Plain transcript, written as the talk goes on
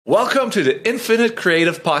Welcome to the Infinite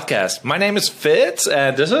Creative Podcast. My name is Fitz,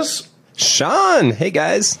 and this is Sean. Hey,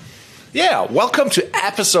 guys. Yeah, welcome to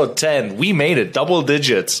episode 10. We made it, double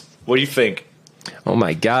digits. What do you think? Oh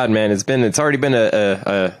my God, man! It's already been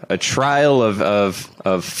a trial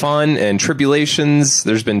of fun and tribulations.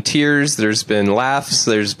 There's been tears. There's been laughs.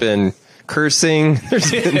 There's been cursing.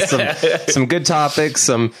 There's been some good topics,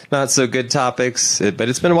 some not so good topics. But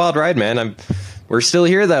it's been a wild ride, man. We're still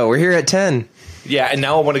here though. We're here at 10. Yeah, and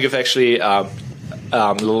now I want to give actually a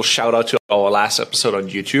little shout out to our last episode on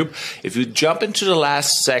YouTube. If you jump into the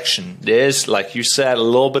last section, there's, like you said, a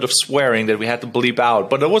little bit of swearing that we had to bleep out.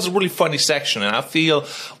 But it was a really funny section, and I feel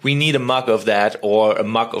we need a mug of that or a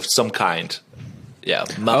mug of some kind. Yeah.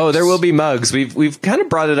 Mugs. Oh, there will be mugs. We've kind of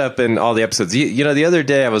brought it up in all the episodes. You know, the other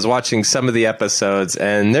day I was watching some of the episodes,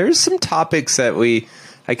 and there's some topics that we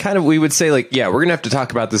would say, like, yeah, we're going to have to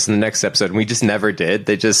talk about this in the next episode. And we just never did.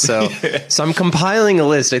 So I'm compiling a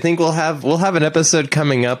list. I think we'll have an episode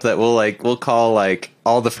coming up that we'll call like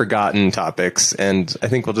all the forgotten topics. And I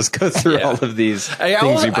think we'll just go through all of these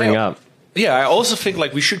things we bring up. Yeah, I also think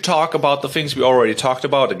like we should talk about the things we already talked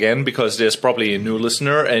about again, because there's probably a new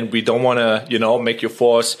listener and we don't want to, make you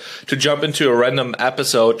force to jump into a random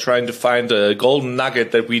episode trying to find a golden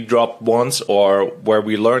nugget that we dropped once or where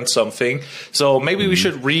we learned something. So maybe we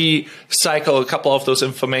should recycle a couple of those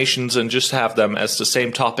informations and just have them as the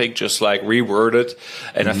same topic, just like reworded.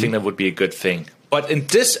 And I think that would be a good thing. But in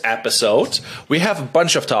this episode, we have a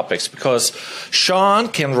bunch of topics because Sean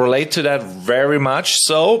can relate to that very much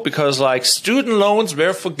so, because like student loans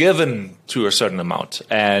were forgiven to a certain amount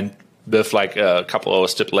and with like a couple of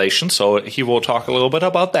stipulations. So he will talk a little bit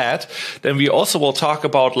about that. Then we also will talk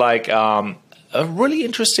about like a really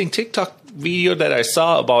interesting TikTok video that I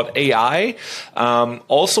saw about AI.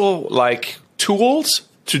 Also like tools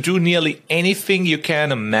to do nearly anything you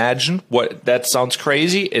can imagine. What that sounds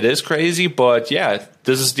crazy. It is crazy, but yeah,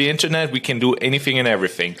 this is the internet. We can do anything and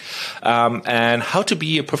everything. And how to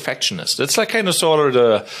be a perfectionist. That's like kind of sort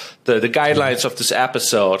of the guidelines of this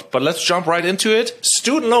episode. But let's jump right into it.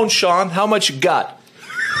 Student loan, Sean, how much you got?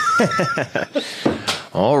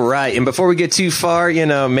 All right. And before we get too far,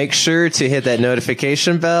 make sure to hit that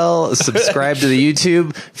notification bell, subscribe to the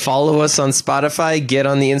YouTube, follow us on Spotify, get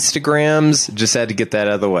on the Instagrams. Just had to get that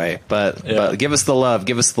out of the way. But give us the love.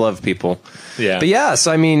 Give us the love, people. Yeah. But yeah,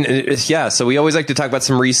 so we always like to talk about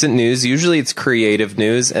some recent news. Usually it's creative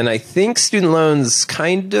news. And I think student loans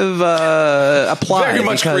kind of apply. Very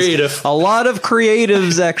much creative. A lot of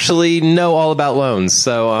creatives actually know all about loans.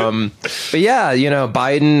 So, but yeah,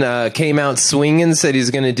 Biden came out swinging, said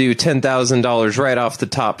he's going to do $10,000 right off the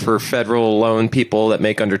top for federal loan people that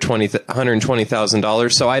make under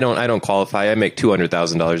 $120,000. So I don't qualify. I make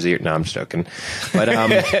 $200,000 a year. No, I'm just joking. But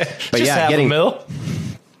but yeah, getting mil.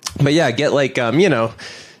 But yeah, get like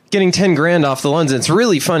getting 10 grand off the loans. And it's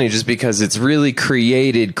really funny just because it's really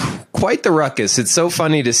created quite the ruckus. It's so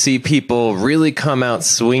funny to see people really come out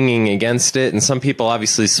swinging against it. And some people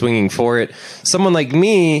obviously swinging for it. Someone like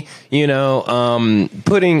me,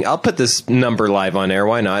 I'll put this number live on air.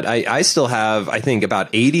 Why not? I still have, I think,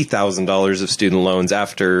 about $80,000 of student loans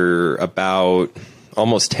after about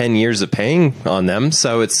almost 10 years of paying on them.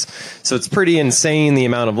 So it's pretty insane, the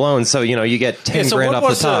amount of loans. So, you get 10 grand off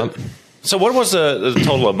the top. So what was the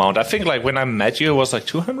total amount? I think like when I met you, it was like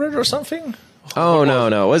 200 or something. Oh,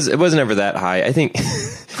 no. It wasn't ever that high. I think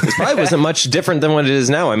it probably wasn't much different than what it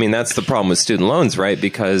is now. I mean, that's the problem with student loans, right?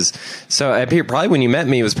 Because probably when you met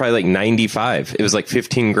me, it was probably like 95. It was like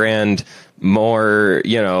 15 grand more,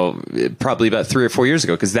 probably about 3 or 4 years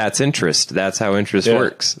ago, because that's interest. That's how interest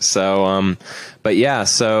works. So, but yeah,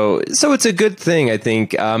 so it's a good thing, I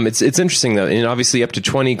think. It's interesting though, and obviously up to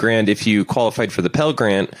 20 grand if you qualified for the Pell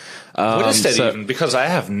Grant. What is that even? Because I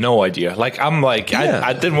have no idea. Like, I'm like,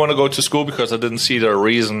 I didn't want to go to school because I didn't see the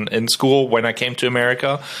reason in school when I came to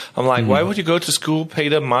America. I'm like, why would you go to school, pay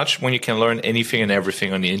that much when you can learn anything and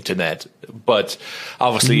everything on the internet? But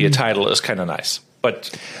obviously a title is kind of nice.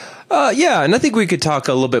 But yeah, and I think we could talk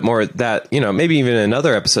a little bit more that, maybe even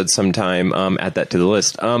another episode sometime, add that to the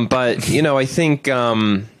list. But, I think,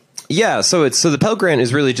 yeah, so the Pell Grant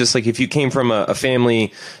is really just like if you came from a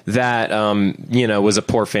family that, was a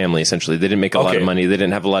poor family, essentially. They didn't make a lot of money. They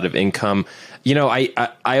didn't have a lot of income.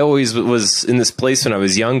 I always was in this place when I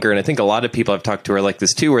was younger, and I think a lot of people I've talked to are like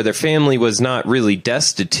this too, where their family was not really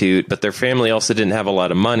destitute, but their family also didn't have a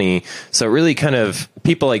lot of money. So it really kind of,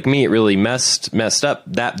 people like me, it really messed up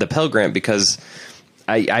the Pell Grant, because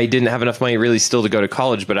I didn't have enough money really still to go to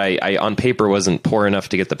college, but I on paper wasn't poor enough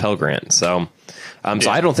to get the Pell Grant. So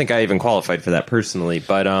I don't think I even qualified for that personally,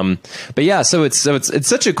 but yeah, so it's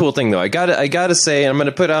such a cool thing though. I gotta say, I'm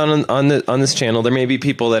gonna put on this channel. There may be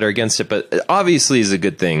people that are against it, but it obviously is a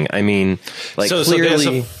good thing. I mean, like so clearly. There's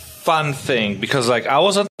a fun thing because like I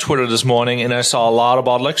was on Twitter this morning and I saw a lot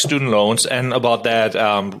about like student loans and about that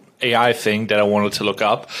AI thing that I wanted to look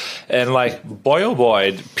up, and like boy oh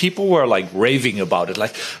boy, people were like raving about it,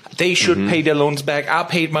 like they should pay their loans back. I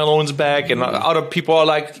paid my loans back, and other people are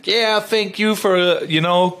like, yeah, thank you for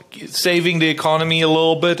saving the economy a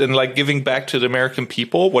little bit and like giving back to the American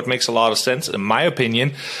people, what makes a lot of sense in my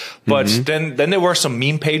opinion. But then there were some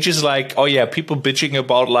meme pages like, oh yeah, people bitching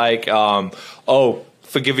about like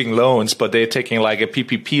forgiving loans, but they're taking like a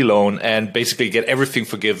PPP loan and basically get everything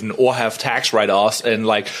forgiven or have tax write-offs, and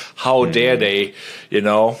like how dare they,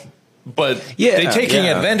 But they're taking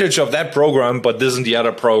advantage of that program, but this isn't the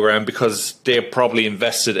other program because they're probably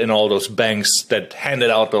invested in all those banks that handed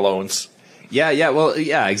out the loans.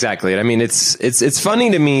 Yeah, exactly. I mean, it's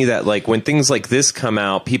funny to me that like when things like this come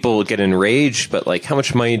out, people get enraged, but like how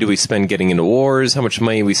much money do we spend getting into wars? How much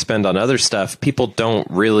money we spend on other stuff? People don't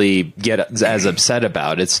really get as upset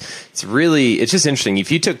about. It's just interesting.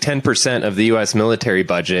 If you took 10% of the U.S. military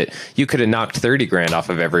budget, you could have knocked 30 grand off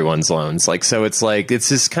of everyone's loans. Like, so it's like, it's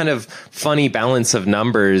this kind of funny balance of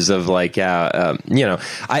numbers of like, I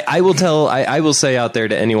will say out there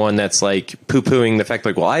to anyone that's like poo-pooing the fact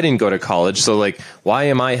like, well, I didn't go to college, so like, why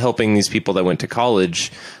am I helping these people that went to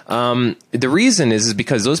college? The reason is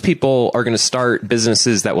because those people are going to start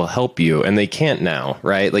businesses that will help you, and they can't now,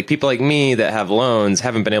 right? Like people like me that have loans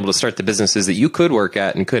haven't been able to start the businesses that you could work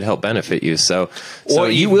at and could help benefit you. So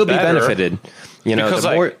you will be benefited. Because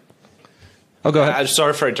oh, go ahead. I'm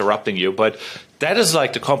sorry for interrupting you, but that is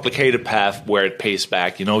like the complicated path where it pays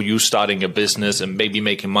back. You starting a business and maybe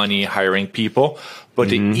making money, hiring people. But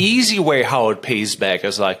the easy way how it pays back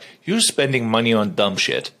is like you spending money on dumb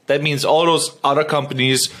shit. That means all those other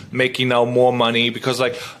companies making now more money because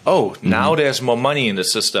like, now there's more money in the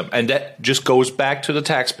system. And that just goes back to the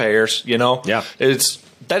taxpayers, Yeah.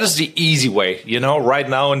 That is the easy way, right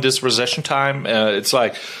now in this recession time. It's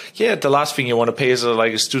like, the last thing you want to pay is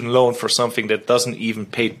like a student loan for something that doesn't even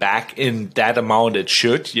pay back in that amount it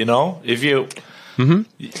should, if you...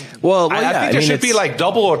 Well, I think it should be like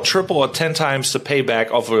double or triple or 10 times the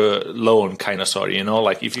payback of a loan kind of sort of,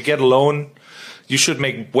 like if you get a loan, you should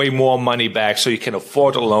make way more money back so you can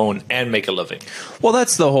afford a loan and make a living. Well,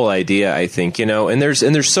 that's the whole idea, I think, and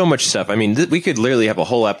there's so much stuff. I mean, we could literally have a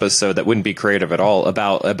whole episode that wouldn't be creative at all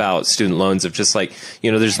about student loans of just like,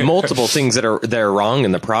 there's multiple things that are wrong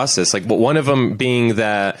in the process. Like one of them being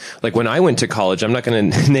that like when I went to college, I'm not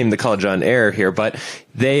going to name the college on air here, but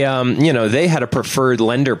they, they had a preferred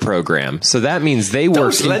lender program. So that means they work.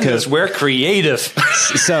 Those lenders were creative.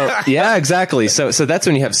 So yeah, exactly. So that's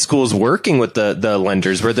when you have schools working with the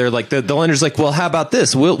lenders where they're like the lender's like, well, how about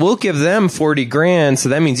this? We'll give them 40 grand. So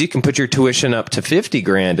that means you can put your tuition up to 50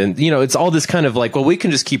 grand. And, it's all this kind of like, well, we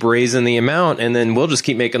can just keep raising the amount and then we'll just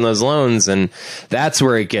keep making those loans. And that's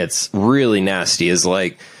where it gets really nasty is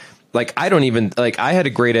like I don't even like I had a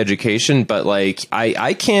great education, but like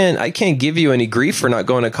I can't give you any grief for not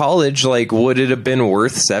going to college. Like, would it have been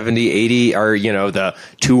worth 70, 80 or, the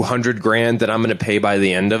 200 grand that I'm going to pay by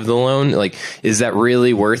the end of the loan? Like, is that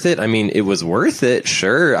really worth it? I mean, it was worth it.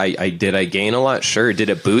 Sure. I gain a lot? Sure. Did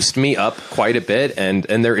it boost me up quite a bit? And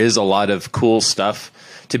there is a lot of cool stuff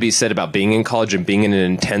to be said about being in college and being in an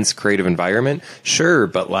intense creative environment. Sure.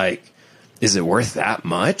 But like, is it worth that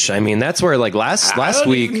much? I mean, that's where like last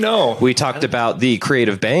week we talked about the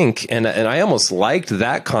creative bank, and I almost liked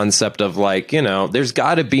that concept of like, there's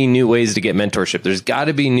got to be new ways to get mentorship. There's got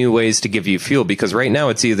to be new ways to give you fuel, because right now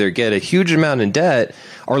it's either get a huge amount in debt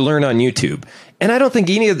or learn on YouTube. And I don't think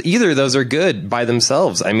either of those are good by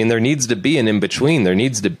themselves. I mean, there needs to be an in between.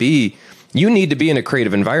 You need to be in a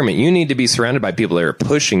creative environment. You need to be surrounded by people that are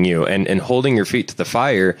pushing you and holding your feet to the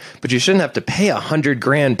fire, but you shouldn't have to pay $100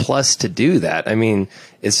 grand plus to do that. I mean,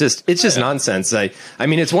 it's just nonsense. I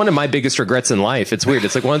mean, it's one of my biggest regrets in life. It's weird.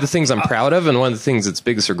 It's like one of the things I'm proud of, and one of the things that's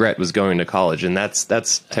biggest regret was going to college, and that's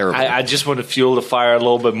terrible. I just want to fuel the fire a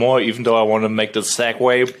little bit more, even though I want to make the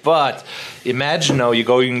segue. But imagine now you're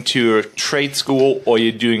going to a trade school or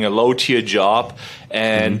you're doing a low tier job,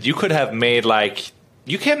 and you could have made like.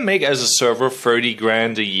 You can make as a server 30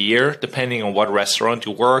 grand a year, depending on what restaurant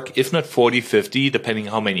you work, if not 40, 50, depending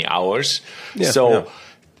on how many hours.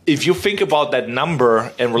 If you think about that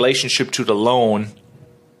number in relationship to the loan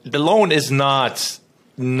is not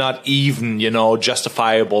even,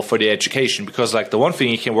 justifiable for the education, because like the one thing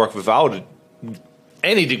you can work without it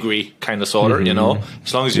any degree, kind of, sort of,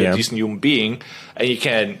 as long as you're a decent human being and you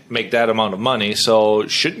can make that amount of money. So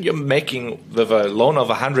shouldn't you making with a loan of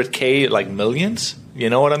 100K like millions? You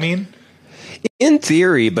know what I mean? In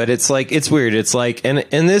theory, but it's like, it's weird. It's like, and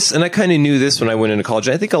I kind of knew this when I went into college.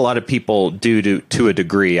 I think a lot of people do to a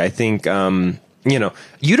degree. I think,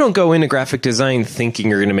 you don't go into graphic design thinking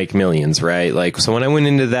you're going to make millions, right? Like, so when I went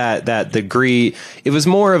into that degree, it was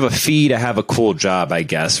more of a fee to have a cool job, I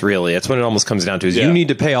guess, really. That's what it almost comes down to, is you need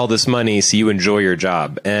to pay all this money so you enjoy your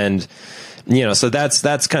job. And, so that's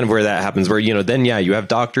kind of where that happens, where, then, you have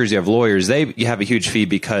doctors, you have lawyers, you have a huge fee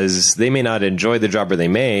because they may not enjoy the job, or they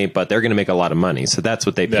may, but they're going to make a lot of money. So that's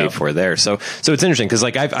what they pay for there. So it's interesting because,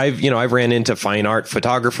 like, I've ran into fine art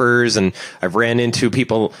photographers, and I've ran into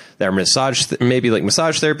people that are maybe like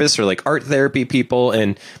massage therapists or like art therapy people,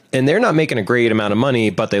 and they're not making a great amount of money,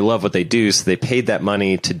 but they love what they do. So they paid that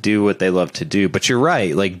money to do what they love to do. But you're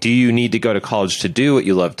right. Like, do you need to go to college to do what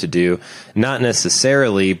you love to do? Not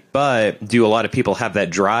necessarily, but do a lot of people have that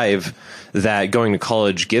drive that going to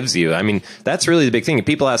college gives you? I mean, that's really the big thing.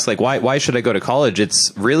 People ask, like, why should I go to college?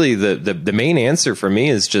 It's really the main answer for me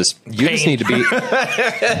is just, you just need to be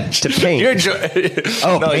to pain. Pain. You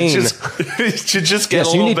just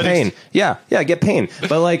get you need pain. Yeah, get pain.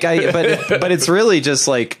 But like but it's really just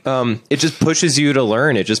like, it just pushes you to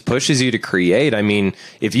learn. It just pushes you to create. I mean,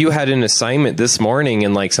 if you had an assignment this morning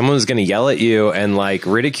and like someone was going to yell at you and like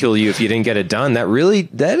ridicule you if you didn't get it done, that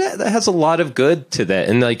has a lot of good to that.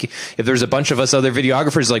 And like, if there's a bunch of us other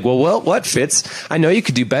videographers like, well, what, Fitz? I know you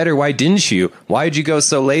could do better. Why didn't you? Why did you go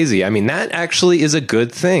so lazy? I mean, that actually is a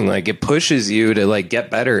good thing. Like, it pushes you to like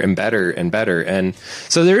get better and better and better. And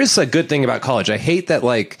so there is a good thing about college. I hate that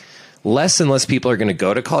like less and less people are going to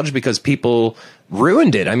go to college because people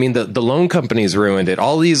ruined it. I mean, the loan companies ruined it.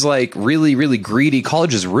 All these like really, really greedy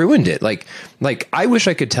colleges ruined it. Like I wish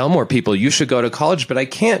I could tell more people you should go to college, but I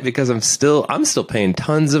can't because I'm still paying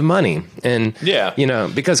tons of money. And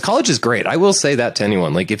because college is great. I will say that to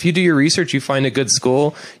anyone. Like, if you do your research, you find a good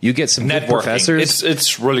school, you get some good professors.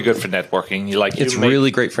 It's really good for networking. It's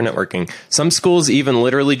really great for networking. Some schools even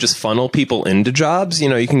literally just funnel people into jobs.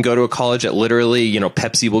 You can go to a college that literally,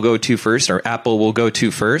 Pepsi will go to first or Apple will go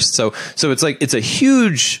to first. So it's like, it's a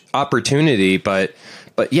huge opportunity, but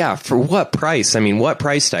yeah, for what price? I mean, what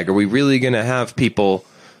price tag are we really going to have people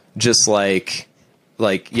just like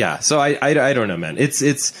yeah? So I don't know, man. It's one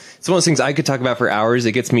of those things I could talk about for hours.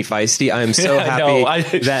 It gets me feisty. I'm so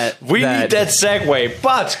happy that we need that segue.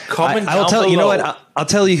 But comment I'll tell you know what I'll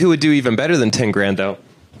tell you who would do even better than 10 grand though.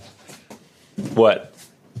 What?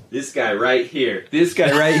 This guy right here. This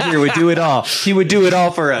guy right here would do it all. He would do it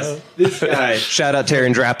all for us. This guy. Shout out to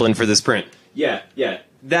Aaron Draplin for this print. Yeah.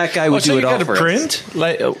 That guy would do it all for print? us.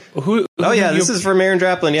 Like who? Oh yeah, this is from Aaron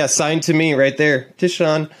Draplin. Yeah, signed to me right there,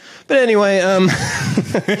 Tishon. But anyway,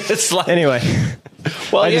 it's like, anyway.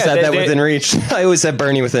 Well, I just had that within reach. I always had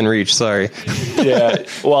Bernie within reach. Sorry. Yeah.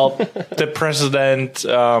 Well, the president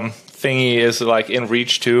thingy is like in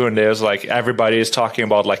reach too, and there's like everybody is talking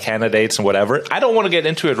about like candidates and whatever. I don't want to get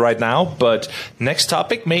into it right now, but next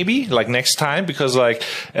topic maybe, like next time, because like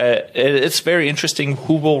it's very interesting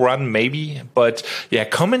who will run maybe. But yeah,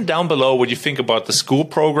 comment down below what you think about the school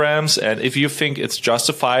programs and if you think it's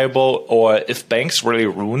justifiable or if banks really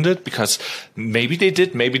ruined it, because maybe they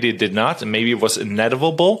did, maybe they did not, and maybe it was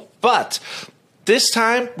inevitable. But this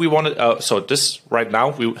time we wanted. So this right now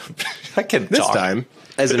we I can this talk. time.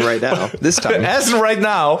 As in right now. This time. As in right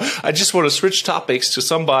now, I just want to switch topics to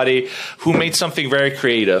somebody who made something very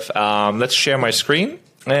creative. Let's share my screen.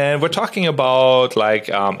 And we're talking about like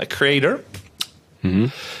a creator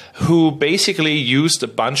who basically used a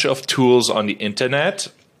bunch of tools on the internet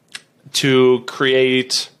to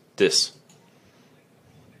create this.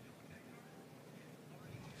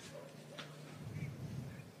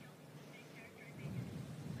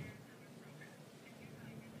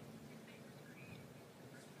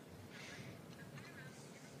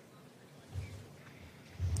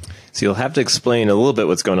 So you'll have to explain a little bit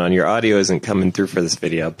what's going on. Your audio isn't coming through for this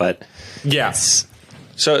video, but yes.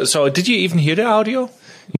 So did you even hear the audio?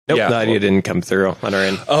 Nope, the audio didn't come through on our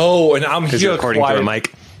end. Oh, and I'm here recording through a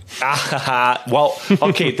mic. Well,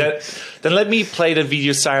 okay, then let me play the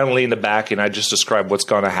video silently in the back and I just describe what's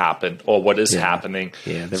going to happen or what is happening.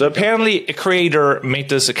 Yeah, so apparently a creator made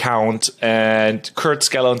this account and Kurt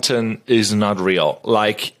Skellington is not real.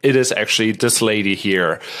 Like, it is actually this lady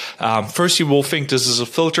here. First you will think this is a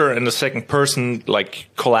filter and the second person like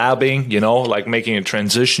collabing, like making a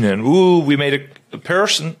transition and ooh, we made a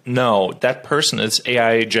person. No, that person is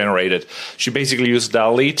AI generated. She basically used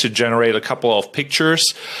DALL-E to generate a couple of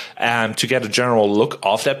pictures and to get a general look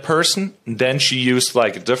of that person. Then she used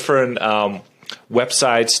like a different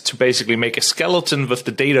websites to basically make a skeleton with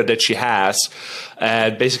the data that she has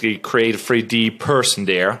and basically create a 3D person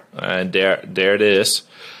there. And there it is.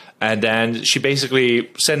 And then she basically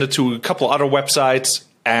sent it to a couple other websites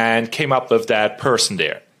and came up with that person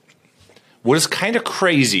there. What is kind of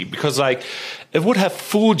crazy because like it would have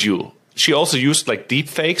fooled you. She also used like deep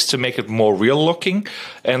fakes to make it more real looking,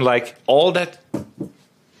 and like all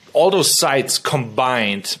those sites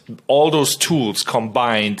combined, all those tools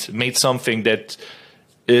combined made something that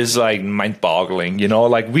is like mind boggling, you know,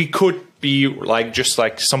 like we could be like just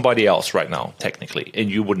like somebody else right now technically,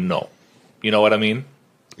 and you wouldn't know. You know what I mean?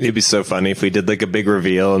 It'd be so funny if we did like a big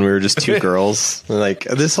reveal and we were just two girls like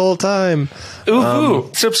this whole time. Ooh,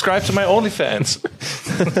 subscribe to my OnlyFans.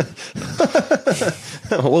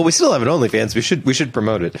 Well, we still have an OnlyFans. We should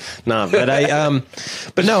promote it. Nah, but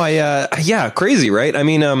yeah, crazy, right? I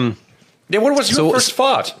mean, yeah. What was your first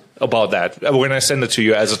thought about that when I sent it to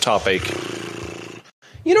you as a topic?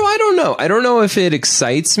 You know, I don't know. I don't know if it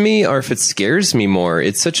excites me or if it scares me more.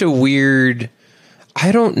 It's such a weird.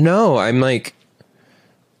 I don't know. I'm like.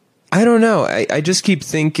 I don't know. I just keep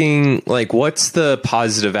thinking, like, what's the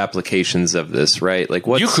positive applications of this, right? Like,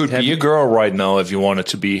 you could be a girl right now if you wanted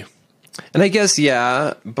to be. And I guess,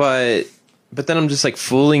 yeah, but then I'm just, like,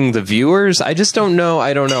 fooling the viewers. I just don't know.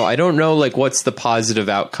 I don't know, like, what's the positive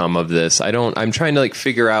outcome of this? I'm trying to, like,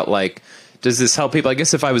 figure out, like, does this help people? I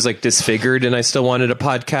guess if I was like disfigured and I still wanted a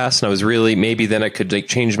podcast and I was really, maybe then I could like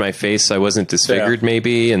change my face so I wasn't disfigured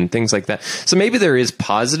maybe and things like that. So maybe there is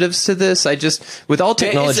positives to this. I just, with all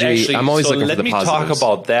technology, actually, I'm always looking for the positives. Let me talk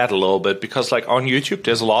about that a little bit because like on YouTube,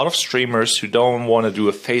 there's a lot of streamers who don't want to do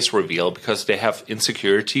a face reveal because they have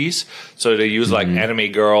insecurities. So they use like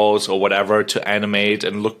anime girls or whatever to animate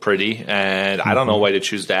and look pretty. And I don't know why they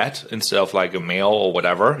choose that instead of like a male or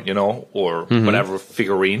whatever, you know, or whatever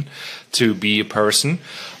figurine to be a person.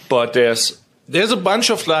 But there's a bunch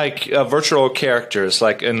of like virtual characters.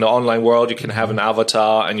 Like in the online world, you can have an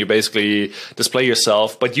avatar and you basically display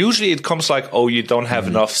yourself. But usually it comes like, oh, you don't have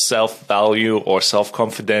enough self-value or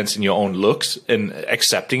self-confidence in your own looks and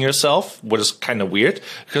accepting yourself, what is kind of weird.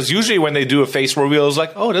 Because usually when they do a face reveal, it's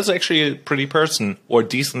like, oh, that's actually a pretty person or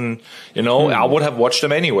decent, you know. I would have watched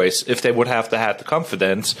them anyways if they would have had the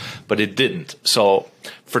confidence, but it didn't. So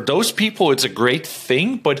for those people, it's a great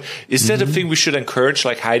thing, but is that a thing we should encourage,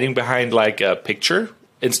 like hiding behind like a picture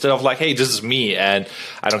instead of like, hey, this is me, and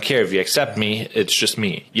I don't care if you accept me, it's just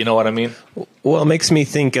me. You know what I mean? Well, it makes me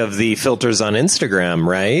think of the filters on Instagram,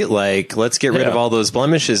 right? Like, let's get rid of all those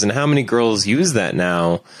blemishes, and how many girls use that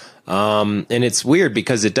now? And it's weird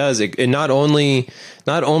because it does. It not only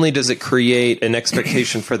does it create an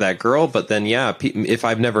expectation for that girl, but then if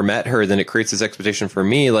I've never met her, then it creates this expectation for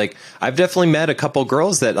me. Like I've definitely met a couple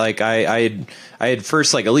girls that like I had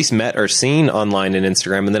first like at least met or seen online in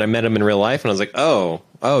Instagram, and then I met them in real life, and I was like, oh,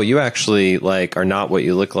 you actually like are not what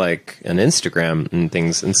you look like on Instagram and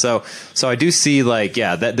things. And so I do see like,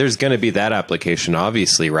 that there's going to be that application,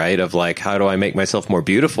 obviously, right? Of like, how do I make myself more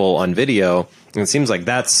beautiful on video? And it seems like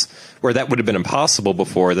that's where that would have been impossible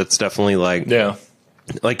before. That's definitely like,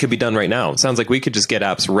 like could be done right now. It sounds like we could just get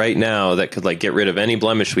apps right now that could like get rid of any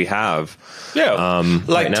blemish we have. Like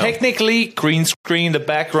right technically green screen, the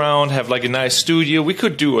background, have like a nice studio. We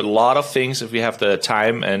could do a lot of things if we have the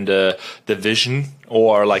time and the vision,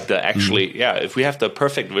 or like the actually, if we have the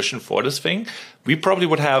perfect vision for this thing, we probably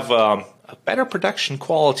would have a better production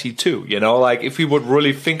quality too. You know, like if we would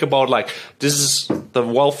really think about like, this is the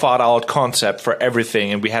well thought out concept for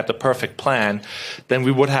everything and we had the perfect plan, then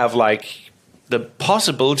we would have like, the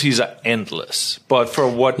possibilities are endless, but for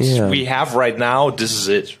what we have right now, this is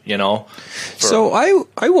it, you know? So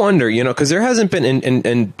I wonder, you know, because there hasn't been,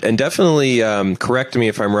 and definitely correct me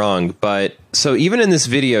if I'm wrong, but so even in this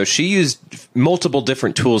video, she used multiple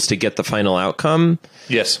different tools to get the final outcome.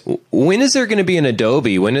 Yes. When is there going to be an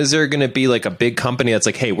Adobe? When is there going to be like a big company that's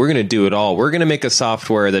like, hey, we're going to do it all. We're going to make a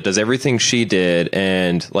software that does everything she did.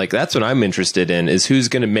 And like, that's what I'm interested in, is who's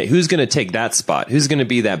going to take that spot? Who's going to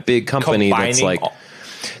be that big company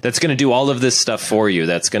that's going to do all of this stuff for you?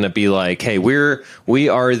 That's going to be like, hey, we're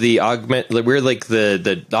the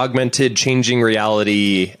augmented changing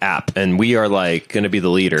reality app, and we are like going to be the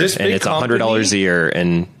leader, and it's $100 a year.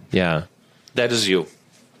 And that is you.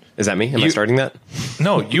 Is that me? Am I starting that?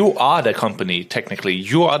 No, you are the company, technically.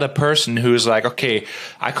 You are the person who's like, okay,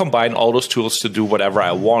 I combine all those tools to do whatever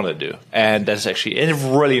I want to do. And that's actually a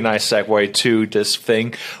really nice segue to this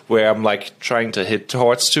thing where I'm like trying to hit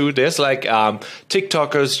towards to. There's like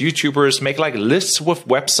TikTokers, YouTubers make like lists with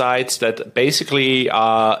websites that basically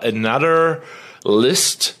are another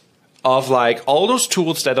list of like all those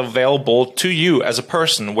tools that are available to you as a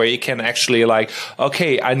person, where you can actually like,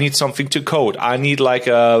 okay, I need something to code. I need like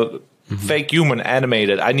a fake human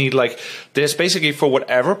animated. I need like, there's basically for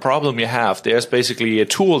whatever problem you have, there's basically a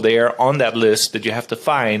tool there on that list that you have to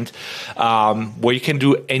find, where you can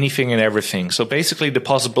do anything and everything. So basically the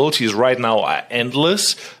possibilities right now are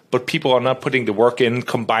endless, but people are not putting the work in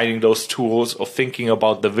combining those tools or thinking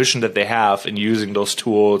about the vision that they have and using those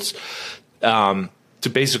tools, to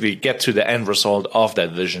basically get to the end result of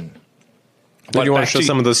that vision. Do you want to show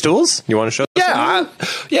some of those tools? You want to show?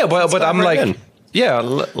 Yeah, but I'm like,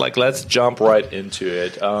 like let's jump right into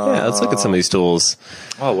it. Yeah, let's look at some of these tools.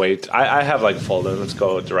 Oh wait, I have like a folder. Let's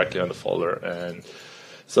go directly on the folder, and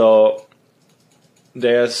so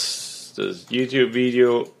there's this YouTube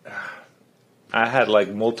video. I had like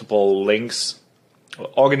multiple links,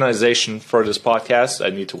 organization for this podcast I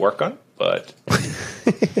need to work on, but.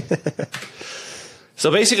 So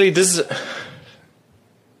basically, this is.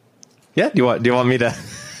 Yeah. Do you want me to?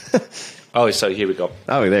 Oh, so here we go.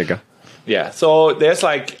 Oh, there you go. Yeah. So there's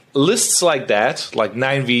like lists like that, like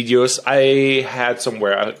 9 videos. I had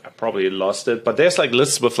somewhere, I probably lost it, but there's like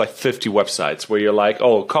lists with like 50 websites where you're like,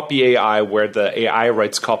 oh, copy AI, where the AI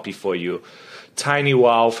writes copy for you.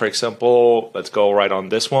 TinyWow, for example, let's go right on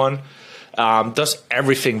this one, does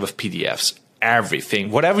everything with PDFs.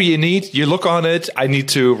 Everything, whatever you need, you look on it. I need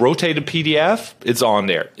to rotate a PDF, it's on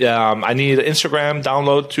there. I need an Instagram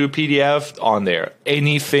download to a PDF, on there.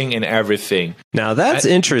 Anything and everything. Now that's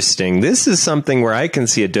interesting. This is something where I can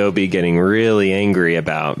see Adobe getting really angry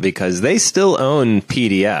about, because they still own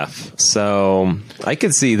PDF. So I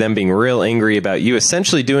could see them being real angry about you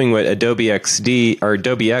essentially doing what Adobe XD or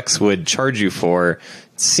Adobe X would charge you for.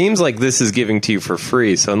 It seems like this is giving to you for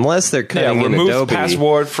free. So unless they're cutting in Adobe,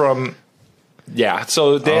 password from. Yeah,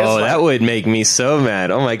 so there's that would make me so mad.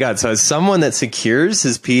 Oh my God. So as someone that secures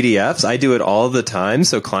his PDFs, I do it all the time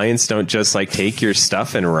so clients don't just like take your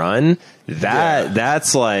stuff and run.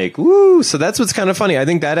 That's like, woo. So that's what's kind of funny. I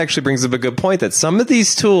think that actually brings up a good point, that some of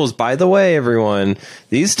these tools, by the way, everyone,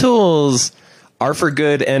 these tools are for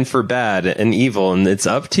good and for bad and evil, and it's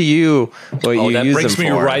up to you what you use them for. That brings me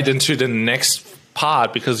right into the next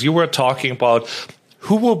part, because you were talking about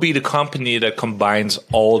who will be the company that combines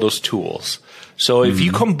all those tools. So if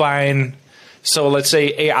you combine, so let's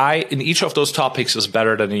say AI in each of those topics is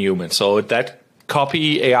better than a human. So that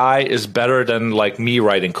copy AI is better than like me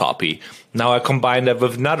writing copy. Now I combine that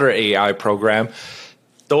with another AI program.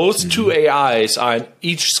 Those two AIs are in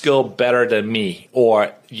each skill better than me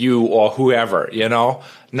or you or whoever, you know?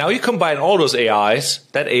 Now you combine all those AIs,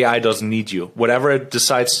 that AI doesn't need you. Whatever it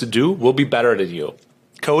decides to do will be better than you.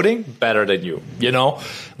 Coding better than you, you know,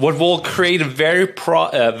 what will create a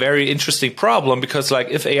very interesting problem, because like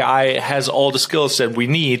if AI has all the skills that we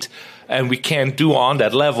need and we can't do on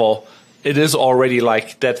that level, it is already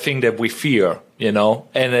like that thing that we fear, you know,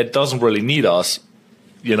 and it doesn't really need us,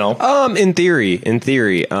 you know. In theory,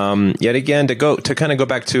 yet again, to kind of go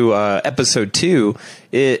back to episode 2,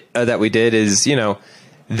 that we did is, you know,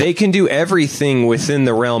 they can do everything within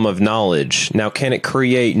the realm of knowledge. Now, can it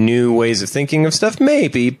create new ways of thinking of stuff?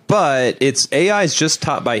 Maybe, but AI is just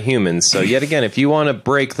taught by humans. So yet again, if you want to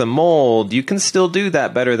break the mold, you can still do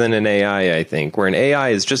that better than an AI, I think, where an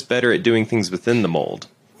AI is just better at doing things within the mold.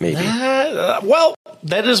 Maybe. Well,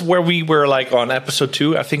 that is where we were like on episode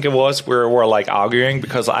 2, I think it was, where we're like arguing,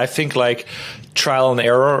 because I think like trial and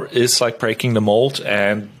error is like breaking the mold,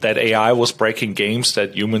 and that AI was breaking games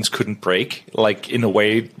that humans couldn't break, like in a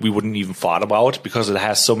way we wouldn't even thought about, because it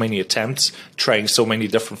has so many attempts trying so many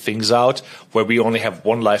different things out, where we only have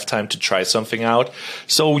one lifetime to try something out.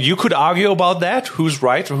 So you could argue about that, who's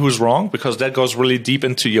right or who's wrong, because that goes really deep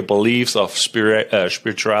into your beliefs of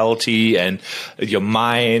spirituality and your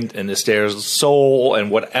mind, and is there a soul and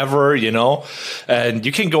whatever, you know, and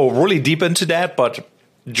you can go really deep into that, but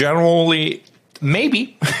generally,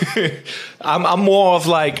 maybe. I'm more of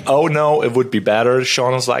like, oh no, it would be better.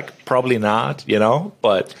 Sean is like, probably not, you know,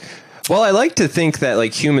 but. Well, I like to think that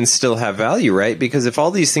like humans still have value, right? Because if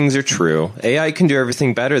all these things are true, AI can do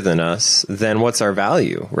everything better than us, then what's our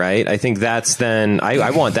value, right? I think that's then,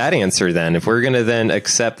 I want that answer then. If we're going to then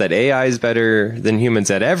accept that AI is better than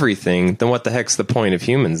humans at everything, then what the heck's the point of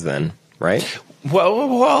humans then, right?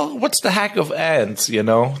 Well, what's the hack of ants, you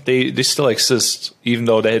know? They still exist, even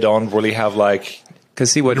though they don't really have like.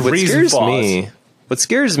 Because see, what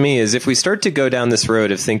scares me is if we start to go down this road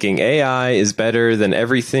of thinking AI is better than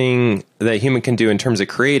everything that human can do in terms of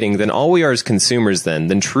creating, then all we are is consumers then.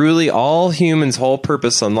 Then truly all humans' whole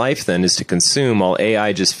purpose on life then is to consume, while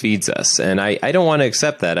AI just feeds us. And I don't want to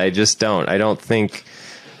accept that. I just don't. I don't think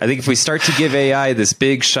I think if we start to give AI this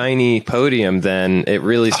big shiny podium, then it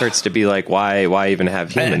really starts to be like, why even have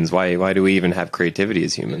humans? Why do we even have creativity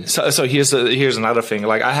as humans? So here's another thing.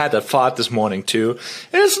 Like, I had that thought this morning too.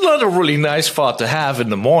 And it's not a really nice thought to have in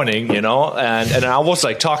the morning, you know. And I was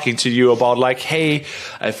like talking to you about like, hey,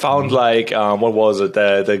 I found like what was it?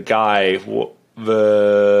 The guy.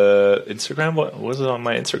 The Instagram, what was it on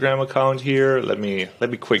my Instagram account here? Let me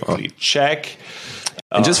quickly check.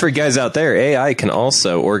 And just for guys out there, AI can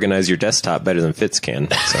also organize your desktop better than Fitz can.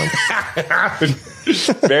 So.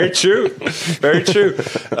 Very true. Very true.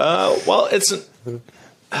 Well, it's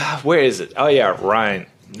where is it? Oh yeah, Ryan.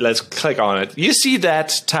 Let's click on it. You see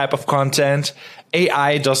that type of content?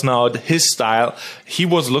 AI does now his style. He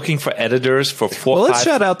was looking for editors for 4. Well, let's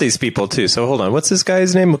shout out these people too. So hold on, what's this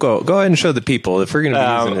guy's name? Go ahead and show the people if we're going to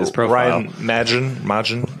be using his profile. Ryan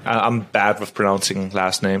Magin. I'm bad with pronouncing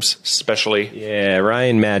last names, especially. Yeah,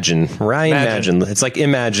 Ryan Magin. Magin. It's like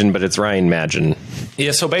Imagine, but it's Ryan Magin.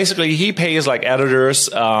 Yeah. So basically, he pays like editors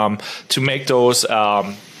to make those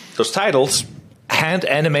titles. Hand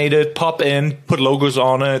animated, pop in, put logos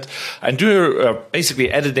on it, and do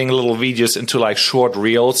basically editing little videos into like short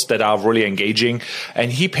reels that are really engaging.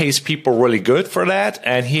 And he pays people really good for that.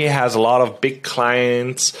 And he has a lot of big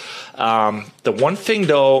clients. The one thing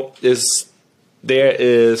though is there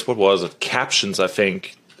is, what was it? Captions, I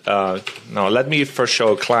think. No, let me first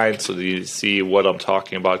show a client so that you see what I'm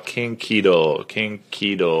talking about. King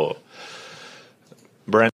Keto.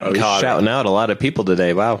 Brandon Carter. Shouting out a lot of people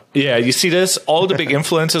today. Wow. Yeah, you see this? All the big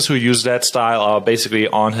influencers who use that style are basically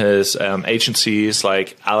on his agencies,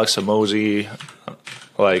 like Alex Amosi.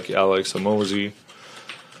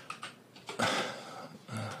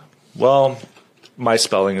 Well, my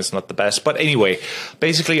spelling is not the best. But anyway,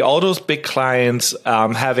 basically all those big clients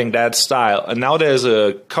having that style. And now there's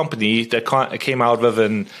a company that came out with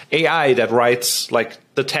an AI that writes like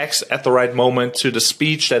the text at the right moment to the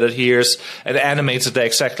speech that it hears and animates it the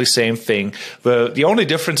exactly same thing. The only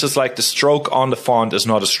difference is like the stroke on the font is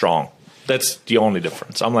not as strong. That's the only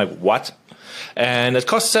difference. I'm like, what? And it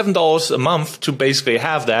costs $7 a month to basically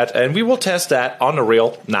have that. And we will test that on the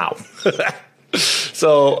reel now.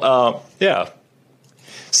 So, yeah.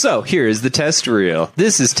 So here is the test reel.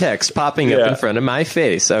 This is text popping up in front of my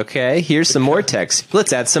face. Okay, here's some more text.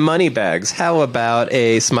 Let's add some money bags. How about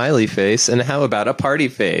a smiley face? And how about a party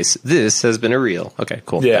face? This has been a reel. Okay,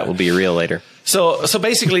 cool. Yeah. That will be a reel later. So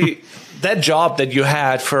basically, that job that you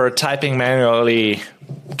had for typing manually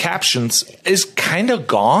captions is kind of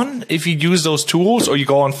gone if you use those tools, or you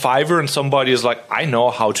go on Fiverr and somebody is like, I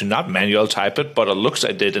know how to not manual type it, but it looks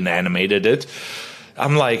I did and animated it.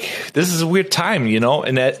 I'm like, this is a weird time, you know?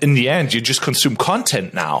 And in the end, you just consume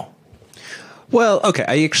content now. Well,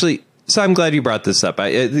 okay. So I'm glad you brought this up.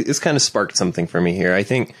 It's kind of sparked something for me here. I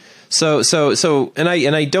think so. And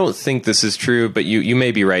I don't think this is true, but you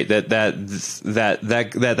may be right that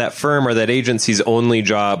firm or that agency's only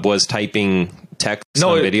job was typing text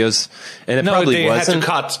on videos, and it probably wasn't.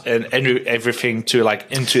 Had to cut and everything to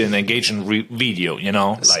like into an engaging video, you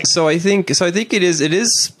know. Like, so I think it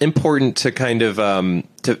is important to kind of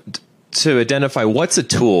to identify what's a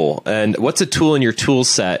tool and what's a tool in your tool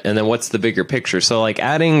set, and then what's the bigger picture. So like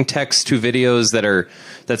adding text to videos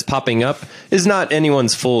that's popping up is not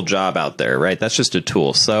anyone's full job out there, right? That's just a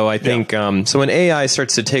tool. So I think so when AI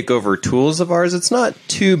starts to take over tools of ours, it's not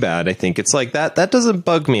too bad. I think it's like that doesn't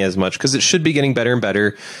bug me as much because it should be getting better and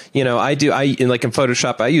better. You know, in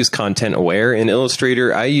Photoshop, I use Content Aware. In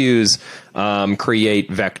Illustrator, I use create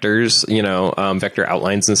vectors, vector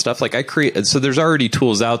outlines and stuff. Like so there's already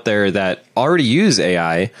tools out there that already use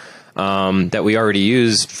AI that we already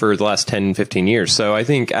use for the last 10, 15 years. So I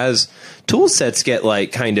think as tool sets get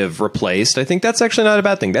like kind of replaced, I think that's actually not a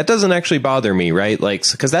bad thing. That doesn't actually bother me, right? Like,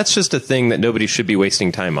 because that's just a thing that nobody should be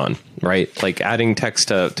wasting time on, right? Like adding text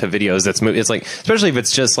to videos, it's like, especially if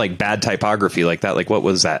it's just like bad typography like that. Like what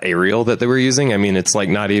was that, Arial that they were using? I mean, it's like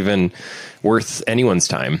not even worth anyone's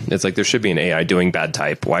time. It's like there should be an AI doing bad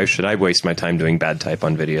type. Why should I waste my time doing bad type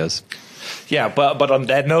on videos? Yeah, but on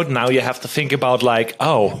that note, now you have to think about like,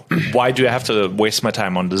 oh, why do I have to waste my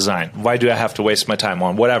time on design? Why do I have to waste my time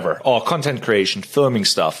on whatever? Or content creation, filming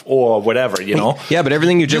stuff, or whatever, you know? Yeah, but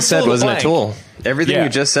everything you just said wasn't a tool. Everything you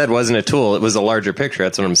just said wasn't a tool. It was a larger picture.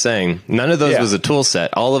 That's what I'm saying. None of those was a tool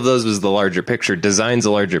set. All of those was the larger picture. Design's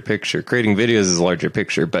a larger picture. Creating videos is a larger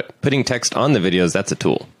picture. But putting text on the videos, that's a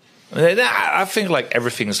tool. I think like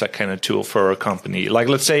everything is like kind of tool for a company. Like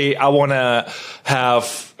let's say I want to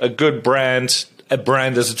have a good brand. A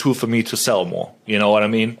brand is a tool for me to sell more. You know what I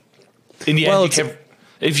mean? In the end,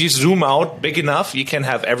 if you zoom out big enough, you can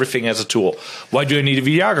have everything as a tool. Why do I need a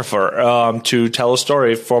videographer to tell a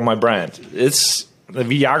story for my brand? the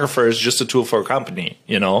videographer is just a tool for a company,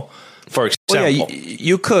 for example. Well, yeah,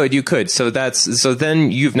 you could. So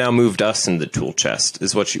then you've now moved us in the tool chest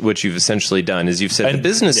is what you've essentially done is you've said the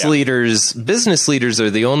business leaders are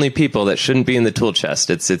the only people that shouldn't be in the tool chest.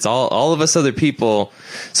 It's all of us other people.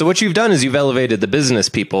 So what you've done is you've elevated the business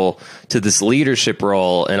people to this leadership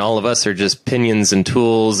role, and all of us are just pinions and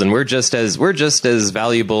tools, and we're just as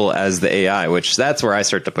valuable as the AI, which that's where I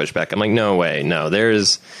start to push back. I'm like, no way, no,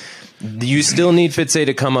 you still need Fitze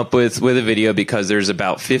to come up with a video because there's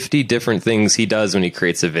about 50 different things he does when he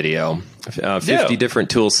creates a video, 50 different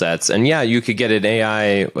tool sets. And yeah, you could get an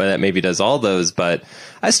AI that maybe does all those, but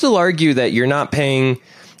I still argue that you're not paying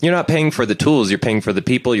for the tools, you're paying for the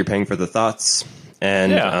people, you're paying for the thoughts.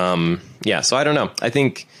 And so I don't know. I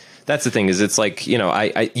think that's the thing is it's like,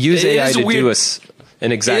 I use AI to do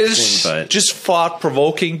an exact thing, but just thought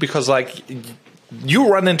provoking because like you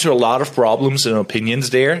run into a lot of problems and opinions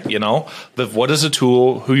there, with what is a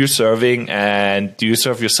tool, who you're serving, and do you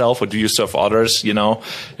serve yourself or do you serve others, And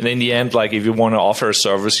in the end, like if you want to offer a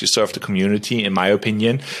service, you serve the community, in my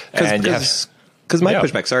opinion. Because my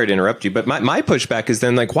pushback, sorry to interrupt you, but my pushback is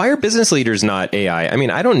then like, why are business leaders not AI? I mean,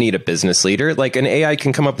 I don't need a business leader. Like an AI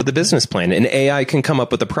can come up with a business plan. An AI can come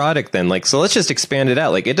up with a product then. Like, so let's just expand it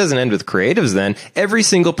out. Like it doesn't end with creatives then. Every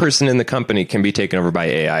single person in the company can be taken over by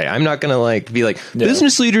AI. I'm not going to be like,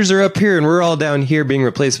 business leaders are up here and we're all down here being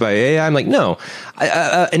replaced by AI. I'm like, no,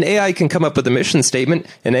 an AI can come up with a mission statement.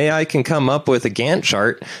 An AI can come up with a Gantt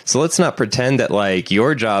chart. So let's not pretend that like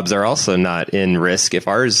your jobs are also not in risk if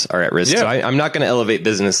ours are at risk. Yeah. So I'm not going to elevate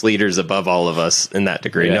business leaders above all of us in that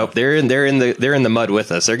degree. Yeah. Nope, they're in the mud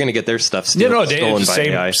with us. They're going to get their stuff stolen by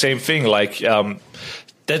AI. Same thing. Like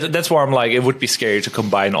that's why I'm like, it would be scary to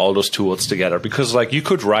combine all those tools together because like you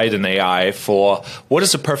could write an AI for what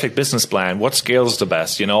is the perfect business plan, what scales the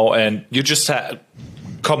best, and you just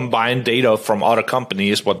combine data from other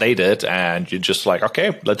companies, what they did, and you're just like,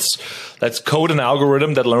 okay, let's code an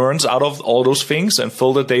algorithm that learns out of all those things and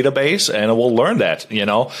fill the database, and it will learn that,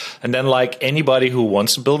 And then like anybody who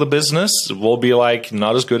wants to build a business will be like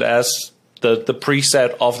not as good as the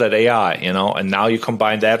preset of that AI, And now you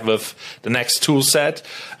combine that with the next tool set,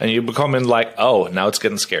 and you become in like, oh, now it's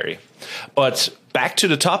getting scary. But back to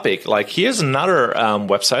the topic, like here's another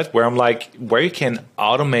website where you can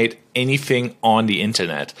automate anything on the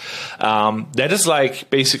internet. That is like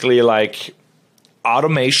basically like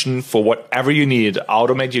automation for whatever you need.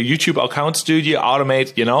 Automate your YouTube account studio,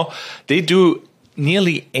 automate, they do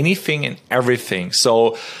nearly anything and everything.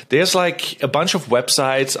 So there's like a bunch of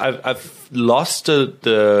websites. I've lost the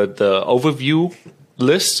overview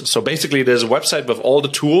list. So basically there's a website with all the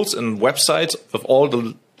tools and websites with all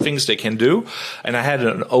the things they can do, and I had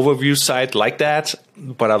an overview site like that,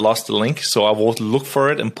 but I lost the link, so I will look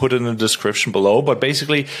for it and put it in the description below. But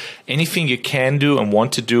basically anything you can do and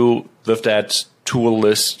want to do with that tool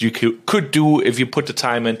list you could do if you put the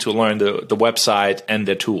time in to learn the website and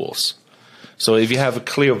their tools. So if you have a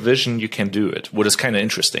clear vision, you can do it, which is kind of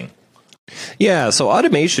interesting. Yeah, so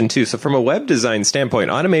automation too. So from a web design standpoint,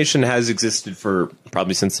 automation has existed for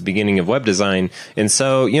probably since the beginning of web design. And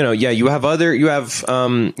so, you have a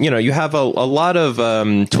lot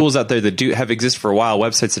of tools out there that have existed for a while,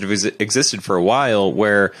 websites that have existed for a while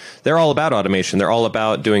where they're all about automation. They're all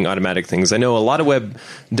about doing automatic things. I know a lot of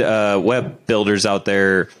web builders out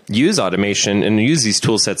there use automation and use these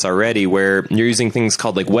tool sets already where you're using things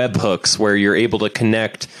called like webhooks where you're able to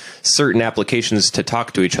connect certain applications to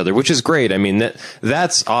talk to each other, which is great. I mean,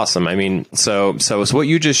 that's awesome. I mean, so what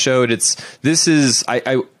you just showed, this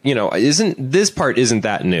part isn't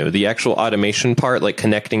that new. The actual automation part, like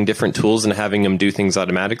connecting different tools and having them do things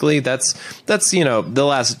automatically, that's the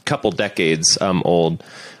last couple decades old.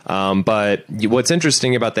 But what's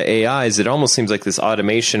interesting about the AI is it almost seems like this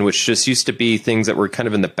automation, which just used to be things that were kind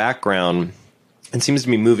of in the background, and seems to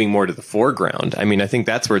be moving more to the foreground. I mean, I think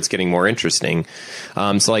that's where it's getting more interesting.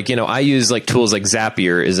 So like, I use like tools like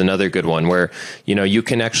Zapier is another good one where, you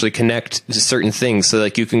can actually connect to certain things. So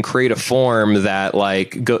like you can create a form that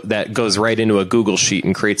that goes right into a Google sheet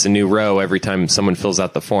and creates a new row every time someone fills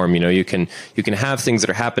out the form. You can have things that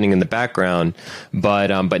are happening in the background,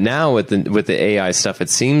 but now with the AI stuff, it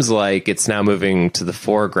seems like it's now moving to the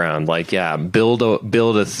foreground. Like, build a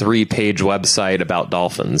 3-page website about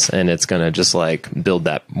dolphins, and it's going to just like build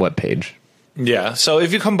that web page. Yeah. So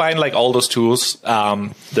if you combine like all those tools,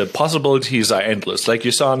 the possibilities are endless. Like you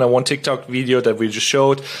saw in that one TikTok video that we just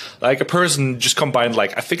showed, like a person just combined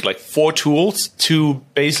like 4 tools to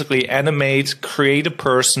basically create a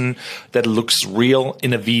person that looks real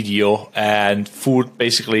in a video and fooled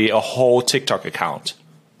basically a whole TikTok account.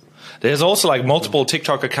 There's also like multiple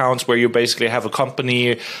TikTok accounts where you basically have a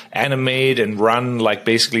company animate and run like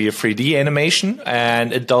basically a 3D animation,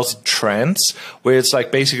 and it does trends where it's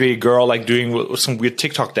like basically a girl like doing some weird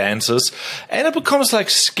TikTok dances, and it becomes like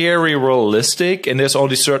scary realistic. And there's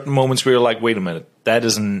only certain moments where you're like, wait a minute, that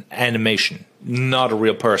is an animation, not a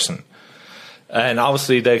real person. And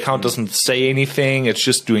obviously the account doesn't say anything. It's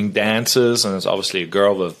just doing dances, and it's obviously a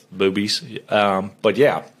girl with boobies. But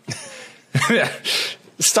yeah.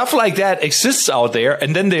 Stuff like that exists out there.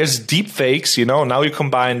 And then there's deep fakes, now you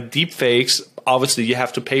combine deep fakes. Obviously you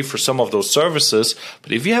have to pay for some of those services,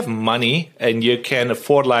 but if you have money and you can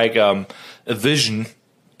afford like a vision,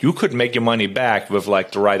 you could make your money back with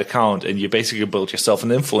like the right account, and you basically build yourself an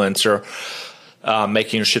influencer,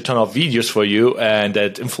 making a shit ton of videos for you, and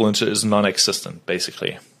that influencer is non-existent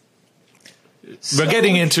basically. So, we're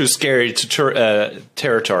getting into scary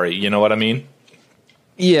territory, you know what I mean?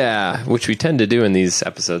 Yeah, which we tend to do in these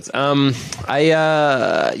episodes. So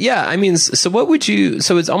what would you,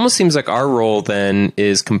 so it almost seems like our role then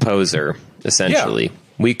is composer, essentially. Yeah.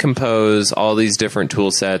 We compose all these different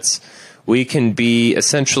tool sets. We can be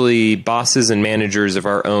essentially bosses and managers of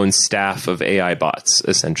our own staff of AI bots,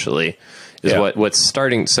 essentially, is what's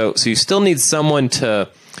starting. So you still need someone to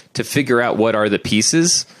figure out what are the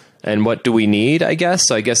pieces and what do we need, I guess.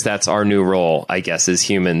 So I guess that's our new role, I guess, as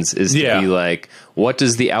humans, is to be like, what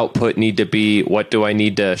does the output need to be? What do I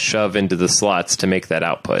need to shove into the slots to make that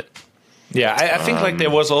output? Yeah, I think like there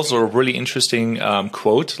was also a really interesting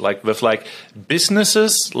quote, like with like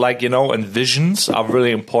businesses, like, and visions are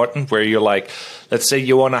really important, where you're like, let's say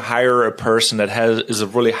you want to hire a person that is a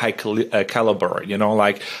really high caliber,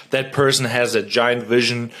 like that person has a giant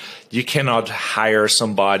vision. You cannot hire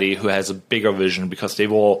somebody who has a bigger vision, because they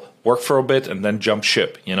will work for a bit and then jump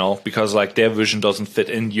ship, because like their vision doesn't fit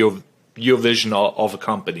in your vision of a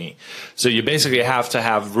company. So you basically have to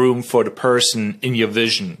have room for the person in your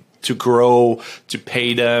vision to grow, to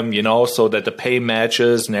pay them, so that the pay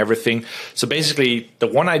matches and everything. So basically, the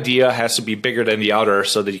one idea has to be bigger than the other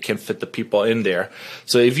so that you can fit the people in there.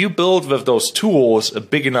 So if you build with those tools a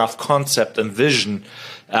big enough concept and vision,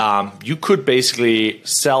 you could basically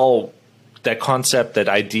sell that concept, that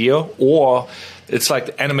idea, or it's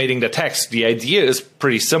like animating the text. The idea is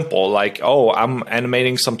pretty simple. Like, I'm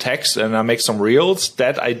animating some text and I make some reels.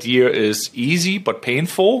 That idea is easy but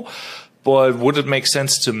painful. But would it make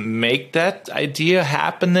sense to make that idea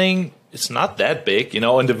happening? It's not that big,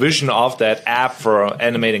 and the vision of that app for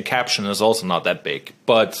animating caption is also not that big.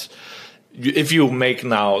 But if you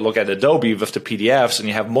look at Adobe with the PDFs and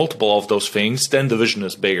you have multiple of those things, then the vision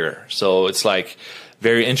is bigger. So it's like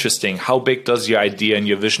very interesting. How big does your idea and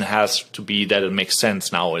your vision has to be that it makes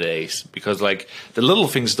sense nowadays? Because like the little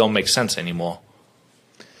things don't make sense anymore.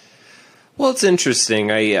 Well, it's interesting.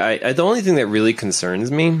 I the only thing that really concerns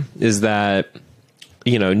me is that,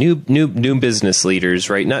 new business leaders,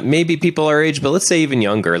 right? Not maybe people our age, but let's say even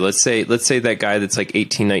younger. Let's say that guy that's like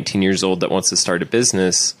 18, 19 years old that wants to start a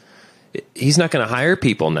business. He's not going to hire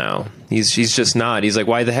people now. He's just not. He's like,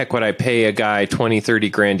 why the heck would I pay a guy 20, 30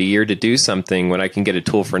 grand a year to do something when I can get a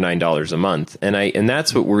tool for $9 a month? And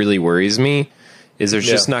that's what really worries me, is there's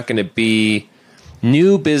just not going to be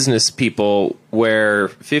new business people, where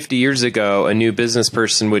 50 years ago, a new business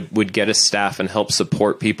person would get a staff and help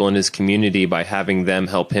support people in his community by having them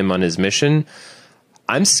help him on his mission.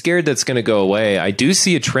 I'm scared that's going to go away. I do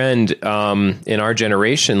see a trend in our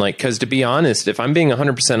generation, because to be honest, if I'm being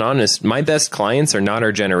 100% honest, my best clients are not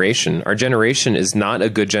our generation. Our generation is not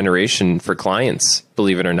a good generation for clients,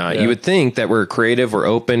 believe it or not. Yeah. You would think that we're creative, we're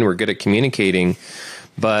open, we're good at communicating,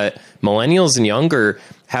 but millennials and younger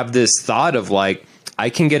have this thought of like, I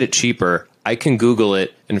can get it cheaper. I can Google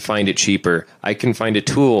it and find it cheaper. I can find a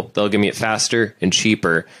tool, they'll give me it faster and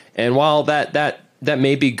cheaper. And while that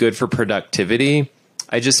may be good for productivity,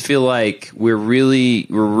 I just feel like we're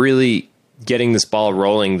really getting this ball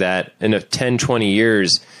rolling that in 10, 20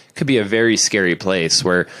 years could be a very scary place,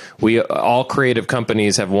 where all creative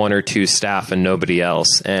companies have one or two staff and nobody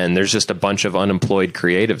else. And there's just a bunch of unemployed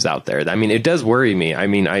creatives out there. I mean, it does worry me. I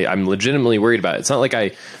mean, I'm legitimately worried about it. It's not like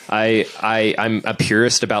I'm a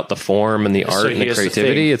purist about the form and the art and the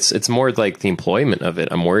creativity. It's more like the employment of it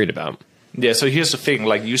I'm worried about. Yeah. So here's the thing,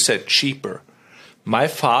 like you said, cheaper. My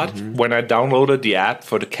thought when I downloaded the app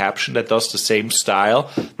for the caption that does the same style,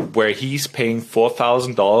 where he's paying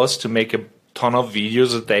 $4,000 to make a ton of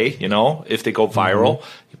videos a day, if they go viral,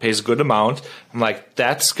 he pays a good amount. I'm like,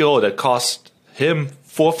 that skill that cost him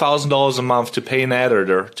 $4,000 a month to pay an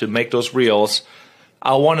editor to make those reels,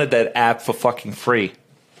 I wanted that app for fucking free.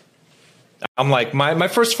 I'm like, my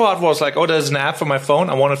first thought was like, there's an app for my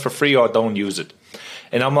phone. I want it for free, or don't use it.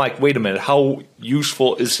 And I'm like, wait a minute, how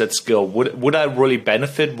useful is that skill? Would I really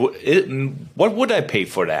benefit? What would I pay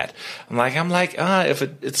for that? I'm like, if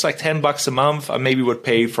it's like $10 a month, I maybe would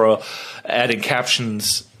pay for adding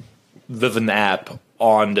captions with an app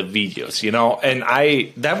on the videos, you know? And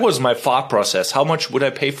that was my thought process. How much would I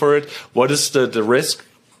pay for it? What is the risk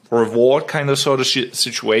reward kind of sort of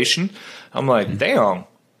situation? I'm like, damn,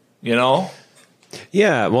 you know?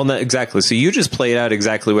 Yeah, well, exactly. So you just played out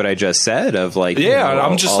exactly what I just said of like, yeah,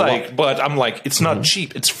 I'm just like, but I'm like, it's not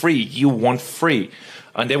cheap. It's free. You want free.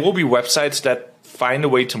 And there will be websites that find a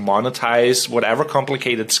way to monetize whatever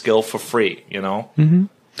complicated skill for free, you know? Mm-hmm.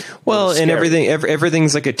 Well, and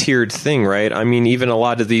everything's like a tiered thing, right? I mean, even a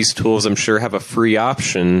lot of these tools, I'm sure, have a free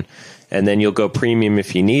option, and then you'll go premium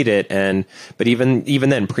if you need it. But even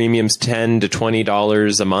then, premium's $10 to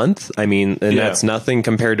 $20 a month. I mean, and that's nothing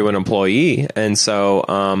compared to an employee. And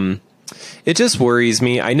so it just worries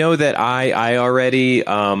me. I know that I already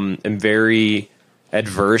am very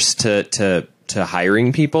adverse to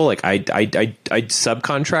hiring people. Like I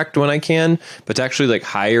subcontract when I can, but to actually like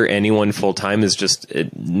hire anyone full time is just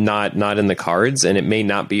not in the cards, and it may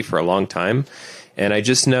not be for a long time. And I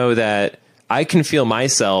just know that I can feel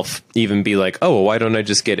myself even be like, oh, well, why don't I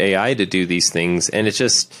just get AI to do these things? And it's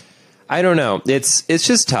just, I don't know. It's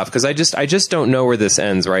just tough because I just don't know where this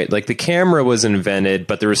ends, right? Like the camera was invented,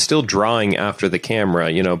 but there was still drawing after the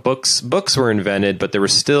camera. You know, books were invented, but there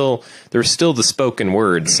was still the spoken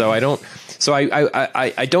word. So I don't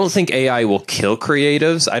think AI will kill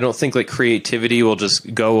creatives. I don't think like creativity will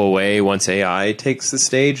just go away once AI takes the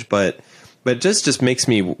stage, but it just makes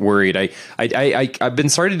me worried. I've been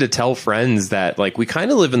starting to tell friends that like we kind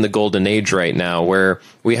of live in the golden age right now where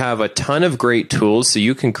we have a ton of great tools so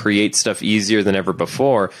you can create stuff easier than ever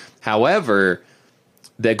before. However,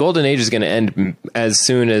 that golden age is going to end as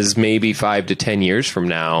soon as maybe 5 to 10 years from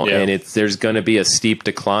now. Yeah. And there's going to be a steep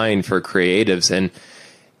decline for creatives.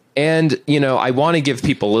 And, you know, I want to give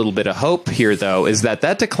people a little bit of hope here, though, is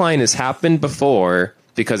that decline has happened before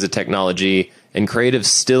because of technology, and creatives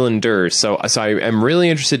still endure. So I am really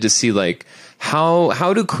interested to see, like,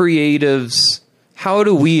 how do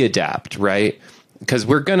we adapt, right? Because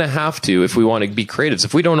we're going to have to if we want to be creatives.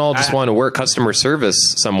 If we don't all just want to work customer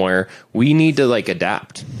service somewhere, we need to, like,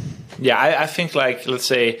 adapt. Yeah, I think, like, let's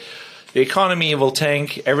say the economy will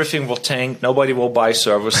tank, everything will tank, nobody will buy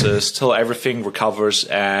services till everything recovers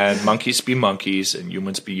and monkeys be monkeys and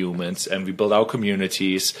humans be humans and we build our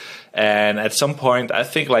communities. And at some point, I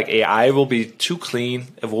think like AI will be too clean,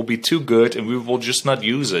 it will be too good, and we will just not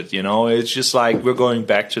use it, you know? It's just like we're going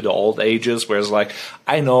back to the old ages where it's like,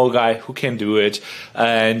 I know a guy who can do it,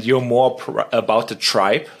 and you're more about the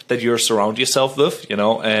tribe that you surround yourself with, you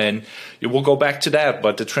know? And you will go back to that,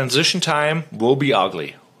 but the transition time will be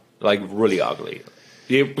ugly. Like really ugly.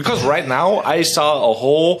 Yeah, because right now I saw a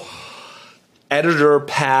whole editor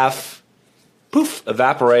path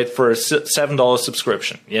evaporate for a $7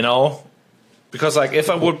 subscription, you know? Because like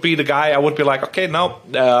if I would be the guy, I would be like, okay, no,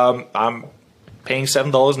 I'm paying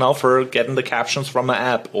 $7 now for getting the captions from an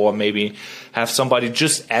app, or maybe have somebody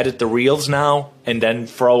just edit the reels now and then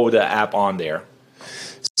throw the app on there.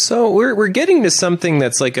 So we're getting to something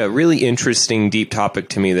that's like a really interesting, deep topic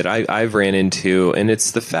to me that I've ran into, and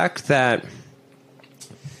it's the fact that.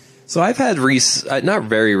 So I've had not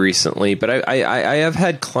very recently, but I have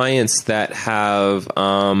had clients that have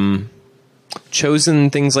chosen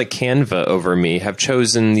things like Canva over me, have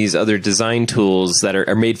chosen these other design tools that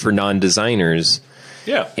are made for non-designers.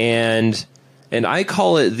 Yeah, And I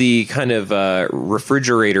call it the kind of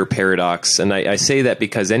refrigerator paradox. And I say that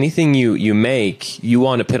because anything you make, you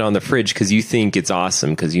want to put on the fridge because you think it's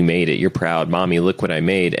awesome because you made it. You're proud. Mommy, look what I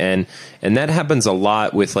made. And that happens a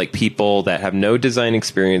lot with like people that have no design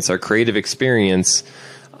experience or creative experience.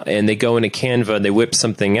 And they go into Canva and they whip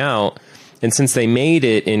something out. And since they made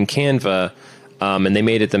it in Canva, and they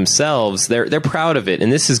made it themselves, they're proud of it,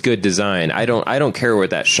 and this is good design. I don't care what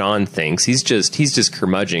that Sean thinks. He's just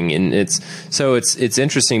curmudgeing, and it's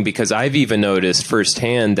interesting because I've even noticed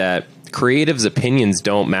firsthand that creatives' opinions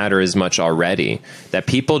don't matter as much already. That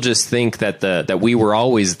people just think that we were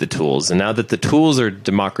always the tools, and now that the tools are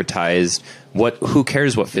democratized, who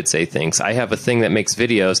cares what Fitze thinks? I have a thing that makes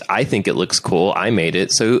videos. I think it looks cool. I made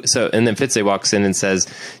it. So and then Fitze walks in and says,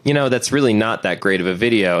 you know, that's really not that great of a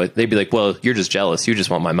video. They'd be like, well, you're just jealous. You just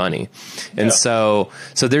want my money. And so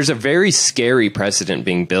there's a very scary precedent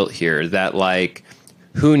being built here that like,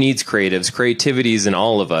 who needs creatives? Creativity is in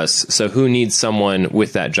all of us. So who needs someone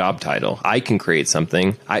with that job title? I can create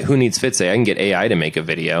something. Who needs Fitze? I can get AI to make a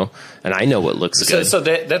video, and I know what looks good. So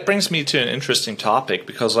that brings me to an interesting topic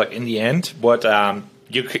because, like, in the end, what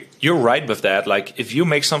you're right with that. Like, if you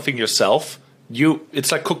make something yourself,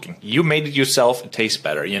 it's like cooking. You made it yourself, it tastes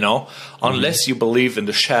better, unless you believe in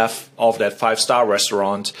the chef of that 5-star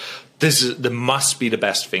restaurant. That must be the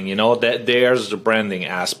best thing, that there's the branding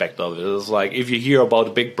aspect of it. It's like, if you hear about a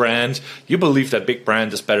big brand, you believe that big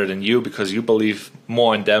brand is better than you because you believe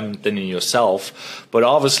more in them than in yourself. But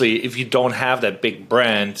obviously, if you don't have that big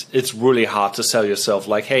brand, it's really hard to sell yourself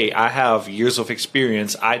like, hey, I have years of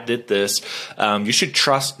experience. I did this. You should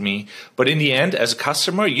trust me. But in the end, as a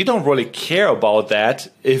customer, you don't really care about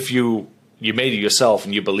that if you made it yourself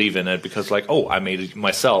and you believe in it because like, oh, I made it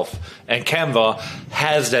myself. And Canva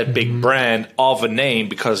has that big brand of a name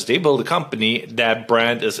because they build a company. That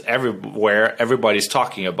brand is everywhere. Everybody's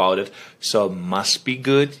talking about it. So it must be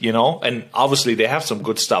good, And obviously they have some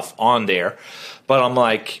good stuff on there. But I'm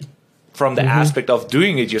like, from the aspect of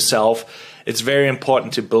doing it yourself, it's very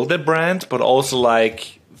important to build that brand, but also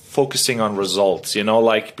like focusing on results,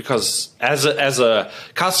 because as a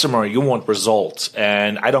customer, you want results,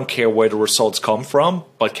 and I don't care where the results come from,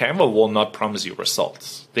 but Canva will not promise you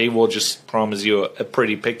results. They will just promise you a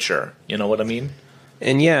pretty picture. You know what I mean?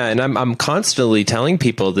 And I'm constantly telling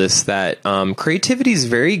people this, that creativity is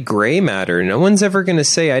very gray matter. No one's ever going to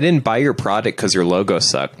say, I didn't buy your product because your logo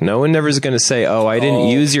sucked. No one ever is going to say, I didn't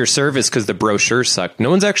use your service because the brochure sucked. No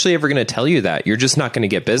one's actually ever going to tell you that. You're just not going to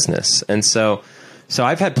get business. And so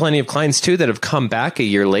I've had plenty of clients, too, that have come back a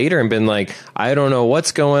year later and been like, I don't know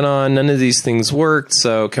what's going on. None of these things worked.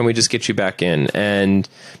 So can we just get you back in? And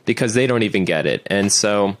because they don't even get it. And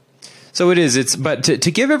so it is. But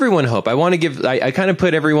to give everyone hope, I want to give. I kind of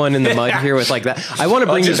put everyone in the mud here with like that. I want to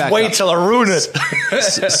bring you back. Just wait till I ruin it.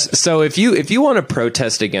 So if you want to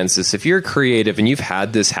protest against this, if you're creative and you've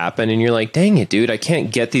had this happen and you're like, dang it, dude, I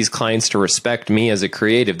can't get these clients to respect me as a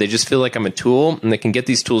creative. They just feel like I'm a tool and they can get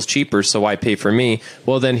these tools cheaper. So why pay for me?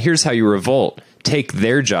 Well, then here's how you revolt. Take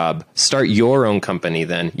their job, start your own company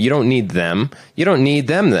then. You don't need them. You don't need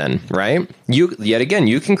them then, right? You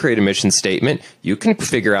can create a mission statement. You can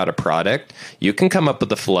figure out a product. You can come up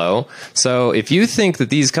with a flow. So if you think that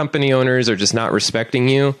these company owners are just not respecting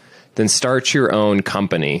you, then start your own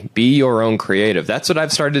company. Be your own creative. That's what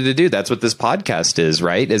I've started to do. That's what this podcast is,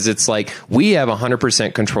 right? It's like we have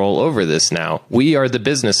 100% control over this now. We are the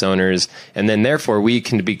business owners, and then therefore we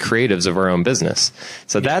can be creatives of our own business.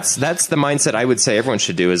 So that's the mindset I would say everyone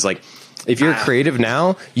should do is like, if you're creative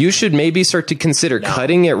now, you should maybe start to consider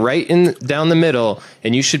cutting it right down the middle,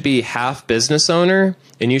 and you should be half business owner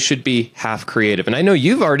and you should be half creative. And I know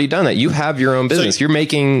you've already done that. You have your own business. So, you're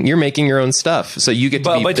making your own stuff. So you get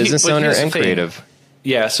to be business owner and creative.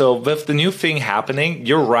 Yeah. So with the new thing happening,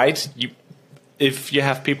 you're right. If you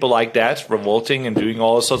have people like that revolting and doing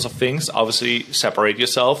all sorts of things, obviously separate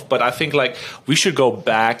yourself. But I think like we should go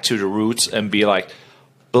back to the roots and be like,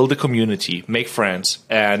 build a community, make friends,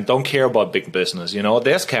 and don't care about big business.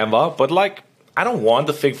 There's Canva, but like, I don't want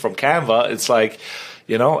the thing from Canva. It's like,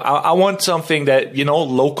 I want something that,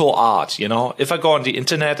 local art, if I go on the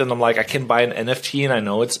internet and I'm like, I can buy an NFT and I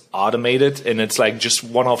know it's automated and it's like just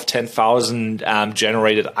one of 10,000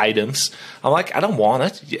 generated items. I'm like, I don't want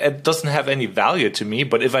it. It doesn't have any value to me.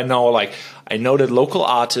 But if I know that local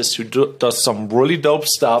artist who does some really dope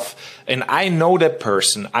stuff, and I know that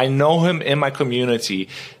person, I know him in my community,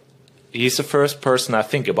 he's the first person I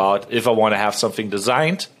think about if I want to have something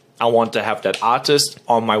designed. I want to have that artist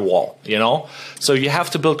on my wall, So you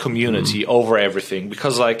have to build community over everything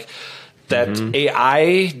because like that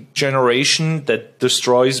AI generation that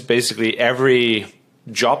destroys basically every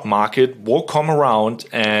job market will come around,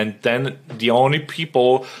 and then the only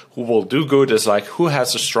people who will do good is like who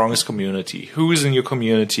has the strongest community, who is in your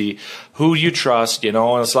community, who you trust, and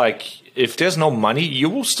it's like if there's no money,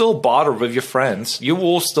 you will still bother with your friends, you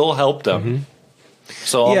will still help them.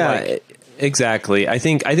 So yeah. Exactly. I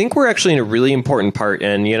think we're actually in a really important part.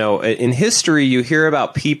 And, in history, you hear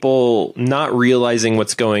about people not realizing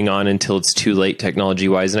what's going on until it's too late technology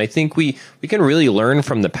wise. And I think we can really learn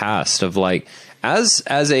from the past of like, as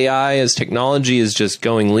AI, as technology is just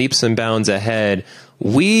going leaps and bounds ahead,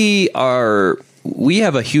 we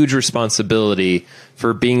have a huge responsibility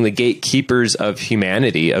for being the gatekeepers of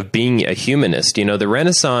humanity, of being a humanist. The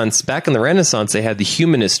Renaissance, back in the Renaissance, they had the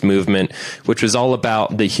humanist movement, which was all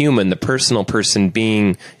about the human, the personal person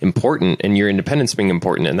being important and your independence being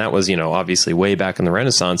important. And that was, obviously way back in the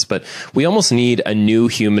Renaissance. But we almost need a new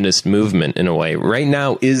humanist movement in a way. Right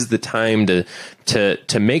now is the time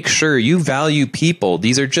to make sure you value people.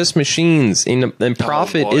 These are just machines, and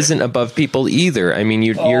profit isn't above people either. I mean,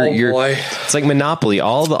 you're it's like Monopoly.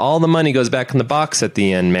 All the money goes back in the box at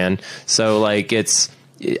the end, man. So like it's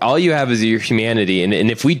all you have is your humanity, and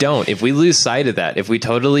if we lose sight of that, if we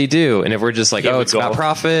totally do, and if we're just like, it's about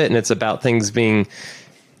profit and it's about things being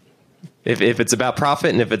If it's about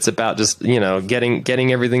profit and if it's about just, you know,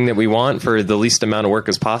 getting everything that we want for the least amount of work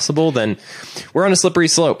as possible, then we're on a slippery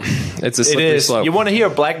slope. It's a slippery slope. You want to hear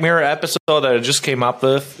a Black Mirror episode that I just came up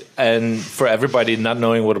with? And for everybody not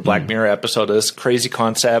knowing what a Black Mirror episode is, crazy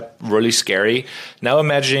concept, really scary. Now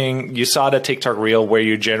imagining you saw the TikTok reel where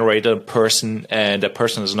you generate a person and that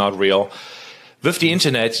person is not real. With the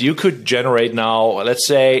internet, you could generate now, let's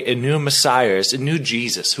say, a new Messiah, a new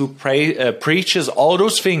Jesus who preaches all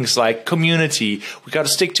those things like community. We got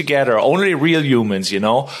to stick together. Only real humans, you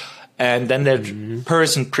know. And then that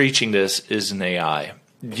person preaching this is an AI.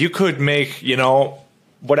 You could make, you know,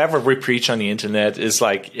 whatever we preach on the internet is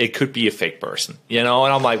like it could be a fake person, you know.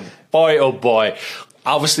 And I'm like, boy, oh boy.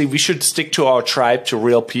 Obviously, we should stick to our tribe, to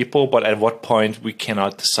real people. But at what point we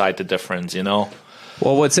cannot decide the difference, you know.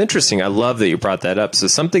 Well, what's interesting, I love that you brought that up. So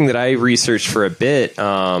something that I researched for a bit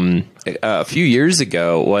a few years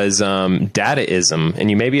ago was Dadaism, and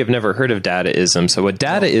you maybe have never heard of Dadaism. So what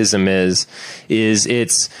Dadaism is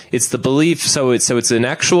it's the belief. So it's an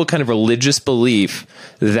actual kind of religious belief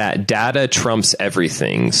that data trumps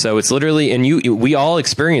everything. So it's literally, and we all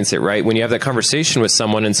experience it, right? When you have that conversation with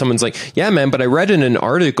someone and someone's like, yeah, man, but I read in an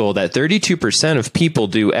article that 32% of people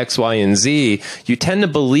do X, Y, and Z. You tend to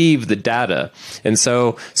believe the data. And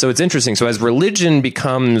so it's interesting. So as religion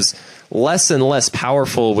becomes less and less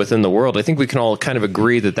powerful within the world, I think we can all kind of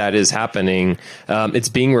agree that is happening. It's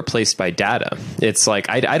being replaced by data. It's like,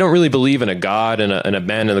 I don't really believe in a God and a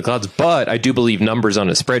man in the clouds, but I do believe numbers on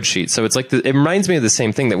a spreadsheet. So it's like, it reminds me of the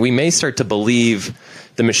same thing, that we may start to believe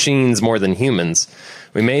the machines more than humans.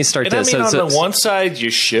 We may start to. I mean, on the one side, you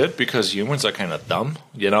should, because humans are kind of dumb,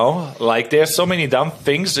 you know? Like, there's so many dumb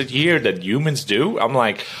things that you hear that humans do. I'm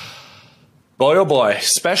like, boy, oh boy,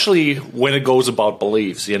 especially when it goes about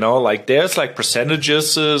beliefs, you know, like there's like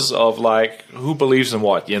percentages of like who believes in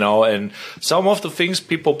what, you know, and some of the things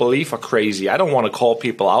people believe are crazy. I don't want to call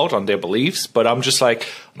people out on their beliefs, but I'm just like,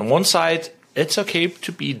 on one side, it's okay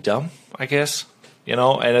to be dumb, I guess, you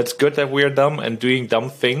know, and it's good that we're dumb and doing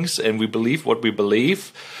dumb things and we believe what we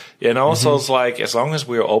believe, you know, so it's like, as long as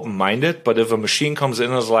we're open-minded, but if a machine comes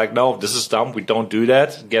in and is like, no, this is dumb, we don't do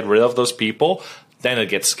that, get rid of those people, then it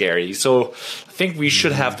gets scary. So I think we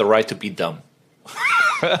should have the right to be dumb.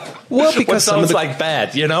 Well, because sounds like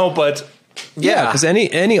bad, you know, but yeah, because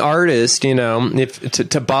any artist, you know, if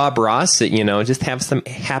to Bob Ross it, you know, just have some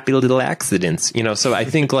happy little accidents, you know. So I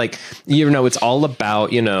think, like, you know, it's all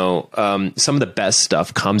about, you know, some of the best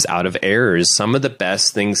stuff comes out of errors. Some of the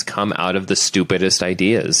best things come out of the stupidest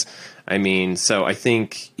ideas. I mean, so I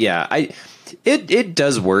think, yeah, it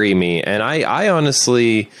does worry me, and I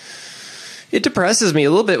honestly. It depresses me a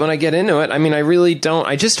little bit when I get into it. I mean, I really don't.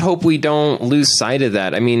 I just hope we don't lose sight of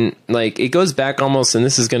that. I mean, like, it goes back almost, and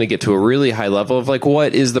this is going to get to a really high level of, like,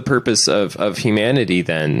 what is the purpose of humanity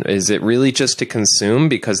then? Is it really just to consume?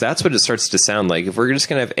 Because that's what it starts to sound like. If we're just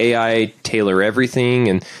going to have AI tailor everything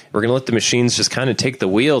and we're going to let the machines just kind of take the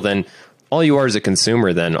wheel, then all you are is a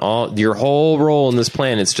consumer then. Your whole role in this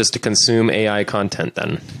plan is just to consume AI content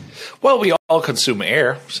then. Well, we all consume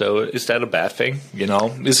air, so is that a bad thing? You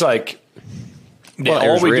know, it's like... Yeah,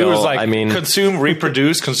 well, all we real. do is like consume,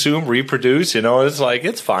 reproduce. You know, it's like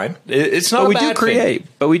it's fine. It's not. But we do create.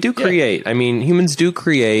 thing. But we do create. I mean, humans do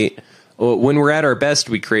create. When we're at our best,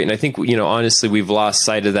 we create. And I think, you know, honestly, we've lost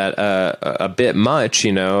sight of that a bit much.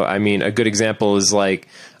 You know, I mean, a good example is like.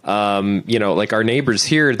 You know, like our neighbors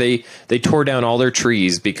here, they tore down all their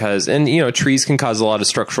trees because, and you know, trees can cause a lot of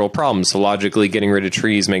structural problems. So logically, getting rid of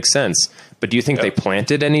trees makes sense. But do you think they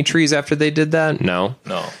planted any trees after they did that? No.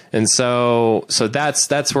 And so that's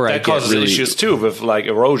where that I get causes really, issues too with like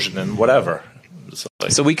erosion and whatever.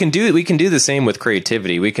 So we can do the same with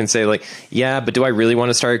creativity. We can say like, yeah, but do I really want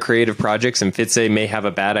to start creative projects? And Fitze may have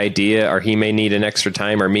a bad idea, or he may need an extra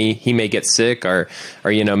time, or he may get sick, or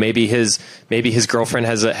you know, maybe his girlfriend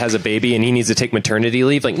has a baby and he needs to take maternity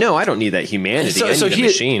leave. Like, no, I don't need that humanity. I need a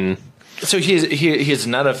machine. So here's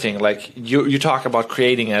another thing. Like you talk about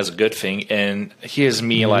creating as a good thing, and here's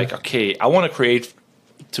me like, okay, I want to create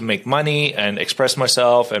to make money and express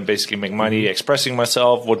myself and basically make money expressing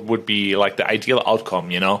myself, what would be like the ideal outcome,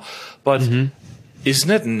 you know? But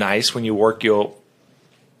isn't it nice when you work your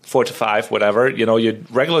 4 to 5, whatever, you know, your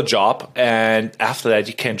regular job, and after that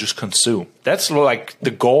you can just consume? That's like the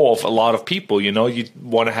goal of a lot of people, you know. You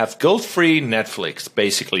want to have guilt-free Netflix,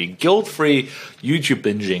 basically guilt-free YouTube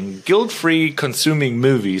binging, guilt-free consuming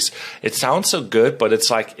movies. It sounds so good, but it's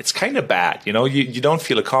like, it's kind of bad, you know. You don't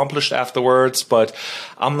feel accomplished afterwards, but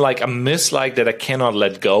I miss like that I cannot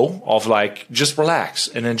let go of, like, just relax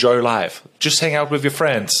and enjoy your life. Just hang out with your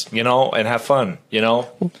friends, you know, and have fun, you know.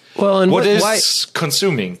 Well, and what is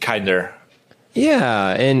consuming, kind of?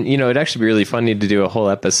 Yeah, and it'd actually be really funny to do a whole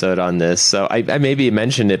episode on this. So I maybe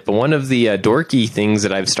mentioned it, but one of the dorky things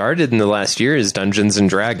that I've started in the last year is Dungeons and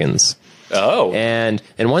Dragons. Oh, and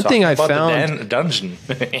one thing I found the dungeon.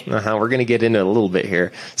 we're going to get into it a little bit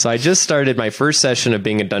here. So I just started my first session of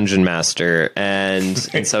being a dungeon master, and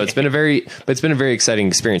so it's been a very exciting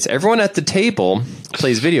experience. Everyone at the table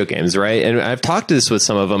plays video games, right? And I've talked to this with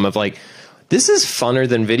some of them of like, this is funner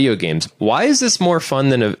than video games. Why is this more fun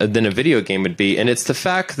than a video game would be? And it's the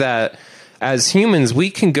fact that as humans, we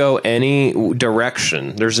can go any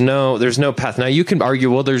direction. There's no path. Now, you can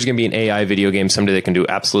argue, well, there's going to be an AI video game someday that can do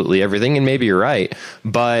absolutely everything, and maybe you're right.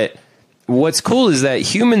 But what's cool is that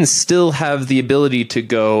humans still have the ability to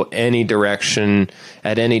go any direction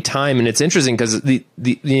at any time, and it's interesting because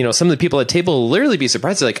some of the people at the table will literally be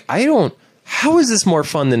surprised. They're like, how is this more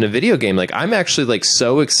fun than a video game? Like, I'm actually like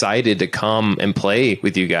so excited to come and play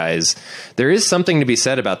with you guys. There is something to be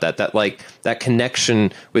said about that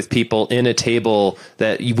connection with people in a table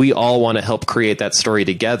that we all want to help create that story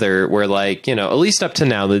together, where at least up to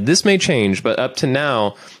now, this may change, but up to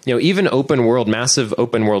now, even massive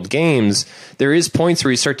open world games, there is points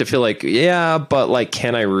where you start to feel like, yeah, but like,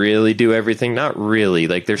 can I really do everything? Not really.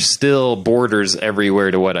 Like, there's still borders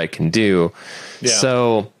everywhere to what I can do. Yeah.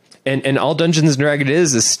 So, And all Dungeons and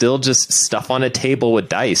Dragons is still just stuff on a table with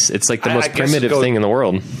dice. It's like the most primitive thing in the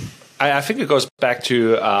world. I think it goes back to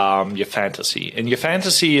your fantasy. And your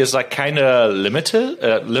fantasy is like kind of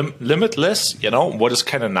limitless, what is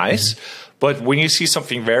kind of nice. But when you see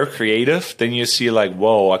something very creative, then you see like,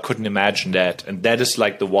 whoa, I couldn't imagine that. And that is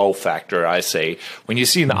like the wow factor, I say. When you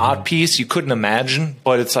see an art piece you couldn't imagine,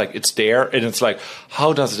 but it's like, it's there. And it's like,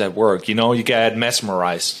 how does that work? You get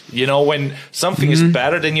mesmerized. When something is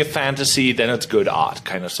better than your fantasy, then it's good art,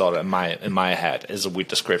 kind of sort of in my head is a weird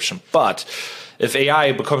description. But if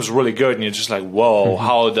AI becomes really good and you're just like, whoa,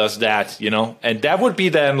 how does that, And that would be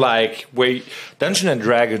then like where Dungeons and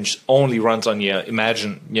Dragons only runs on your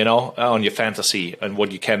on your fantasy and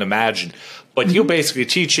what you can imagine. But you're basically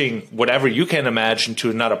teaching whatever you can imagine to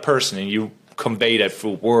another person, and you convey that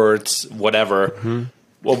through words, whatever.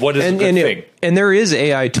 Well, what is a good thing? And there is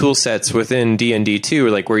AI tool sets within D&D too,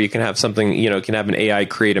 like where you can have something, can have an AI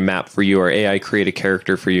create a map for you or AI create a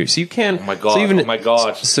character for you. So you can. Oh my god!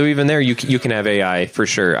 So even there, you can have AI for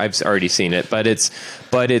sure. I've already seen it, but it's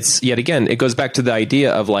yet again, it goes back to the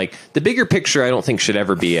idea of like the bigger picture. I don't think should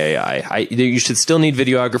ever be AI. You should still need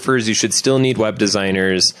videographers. You should still need web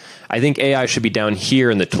designers. I think AI should be down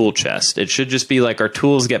here in the tool chest. It should just be like our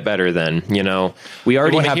tools get better. Then we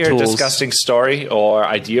already have hear tools. A disgusting story or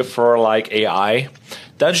idea for like AI.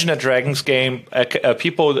 Dungeons and Dragons game,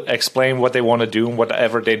 people explain what they want to do and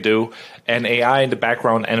whatever they do, and AI in the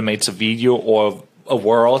background animates a video or a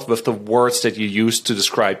world with the words that you use to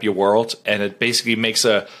describe your world, and it basically makes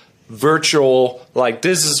a virtual, like,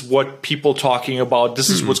 this is what people talking about, this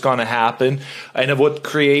is what's going to happen, and it would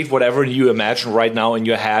create whatever you imagine right now in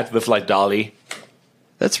your head with like DALL-E.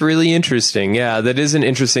 That's really interesting. Yeah, that is an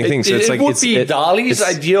interesting thing. So it would be DALL-E's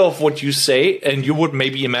idea of what you say, and you would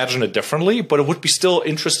maybe imagine it differently, but it would be still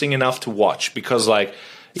interesting enough to watch because, like,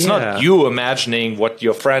 it's not you imagining what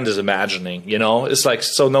your friend is imagining. It's like,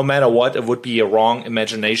 so no matter what, it would be a wrong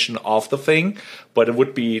imagination of the thing, but it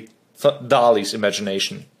would be DALL-E's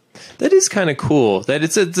imagination. That is kind of cool. That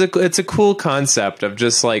it's a cool concept of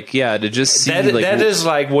just like, to just see that is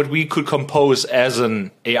like what we could compose as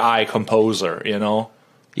an AI composer.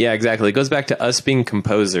 Yeah, exactly. It goes back to us being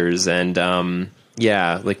composers, and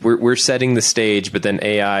like we're setting the stage, but then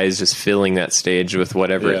AI is just filling that stage with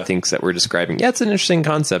whatever it thinks that we're describing. Yeah, it's an interesting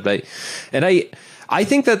concept. I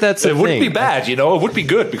think that's it wouldn't be bad, it would be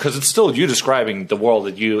good because it's still you describing the world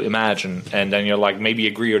that you imagine, and then you're like maybe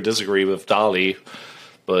agree or disagree with DALL-E,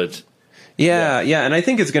 but. Yeah, and I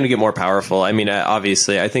think it's going to get more powerful. I mean,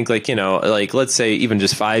 obviously, I think like let's say even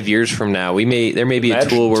just 5 years from now, there may be a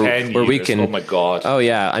tool where we can. Oh my god! Oh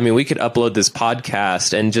yeah, I mean, we could upload this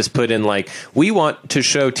podcast and just put in like, we want to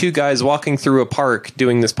show two guys walking through a park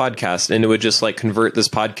doing this podcast, and it would just like convert this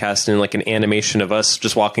podcast in like an animation of us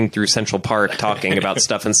just walking through Central Park talking about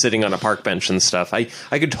stuff and sitting on a park bench and stuff. I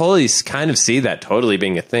could totally kind of see that totally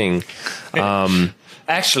being a thing.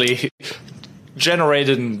 Actually.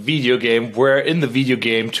 Generated in video game where in the video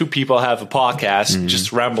game two people have a podcast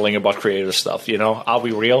just rambling about creative stuff. Are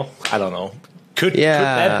we real? I don't know. Could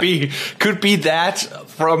that be that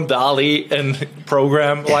from DALL-E and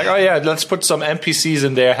program like, oh yeah, let's put some NPCs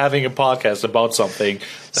in there having a podcast about something,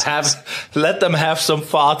 let them have some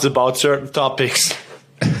thoughts about certain topics.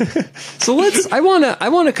 So I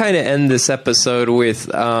want to kind of end this episode with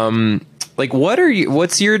Like,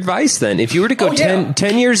 what's your advice then? If you were to go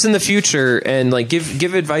 10 years in the future and like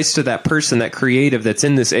give advice to that person, that creative that's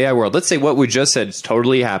in this AI world, let's say what we just said is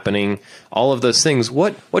totally happening, all of those things,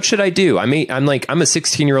 what should I do? I'm a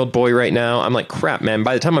 16-year-old boy right now. I'm like, crap, man,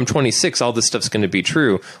 by the time I'm 26, all this stuff's going to be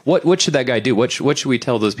true. What should that guy do? What should we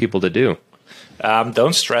tell those people to do?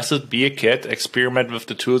 Don't stress it. Be a kid. Experiment with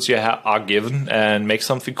the tools you are given and make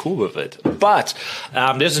something cool with it. But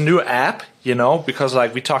there's a new app, because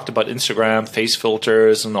like we talked about Instagram, face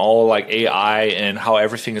filters, and all like AI and how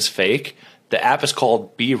everything is fake. The app is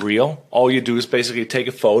called Be Real. All you do is basically take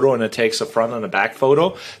a photo and it takes a front and a back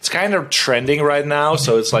photo. It's kind of trending right now.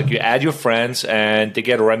 So it's like you add your friends and they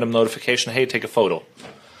get a random notification. Hey, take a photo.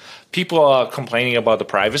 People are complaining about the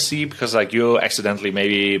privacy because like you accidentally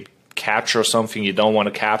maybe capture something you don't want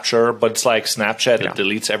to capture, but it's like Snapchat, it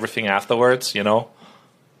deletes everything afterwards, But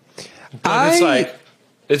it's like,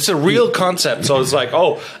 it's a real concept. So it's like,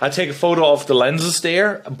 I take a photo of the lenses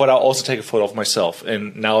there, but I also take a photo of myself.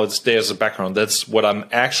 And now there's a background. That's what I'm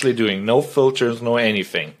actually doing. No filters, no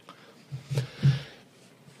anything.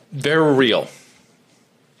 Very real.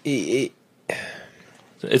 It's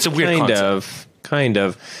a weird concept. Kind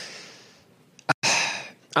of.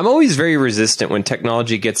 I'm always very resistant when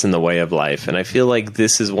technology gets in the way of life, and I feel like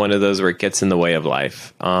this is one of those where it gets in the way of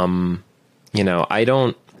life. I know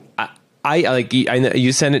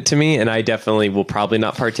you sent it to me, and I definitely will probably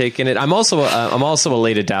not partake in it. I'm also a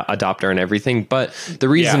late adopter and everything, but the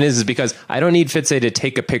reason is because I don't need Fitze to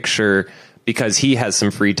take a picture because he has some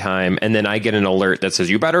free time, and then I get an alert that says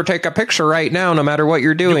you better take a picture right now, no matter what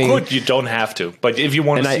you're doing. You don't have to, but if you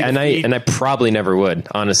want to, I probably never would.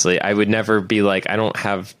 Honestly, I would never be like, I don't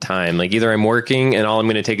have time. Like either I'm working and all I'm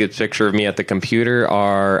going to take a picture of me at the computer,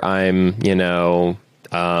 or I'm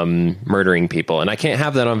murdering people, and I can't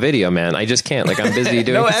have that on video, man. I just can't. Like I'm busy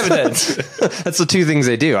doing no evidence. That's the two things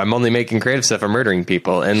I do. I'm only making creative stuff. I'm murdering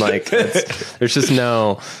people, and like there's just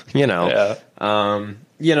no,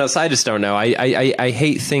 so I just don't know. I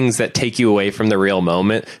hate things that take you away from the real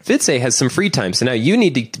moment. Fitze has some free time, so now you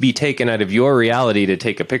need to be taken out of your reality to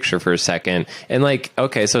take a picture for a second. And like,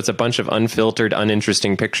 okay, so it's a bunch of unfiltered,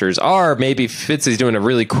 uninteresting pictures. Or maybe Fitze's doing a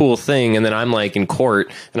really cool thing, and then I'm like in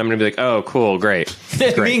court, and I'm going to be like, oh, cool, great.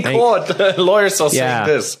 In court, lawyers are saying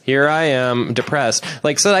this. Here I am, depressed.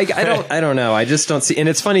 Like, so I don't know. I just don't see. And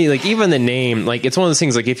it's funny, like even the name, like it's one of those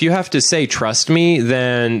things. Like if you have to say trust me,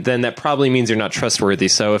 then that probably means you're not trustworthy.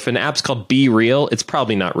 So if an app's called Be Real, it's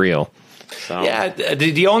probably not real. So. Yeah,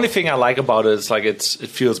 the only thing I like about it is like it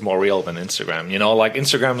feels more real than Instagram. Like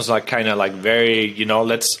Instagram is like kind of like very,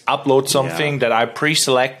 let's upload something that I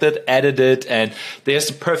pre-selected, edited, and there's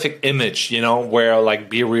the perfect image, where like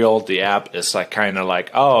Be Real, the app is like kind of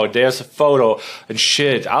like, oh, there's a photo and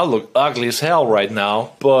shit, I'll look ugly as hell right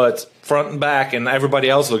now, but front and back and everybody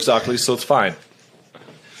else looks ugly, so it's fine.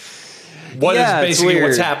 What is basically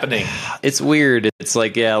what's happening? It's weird. It's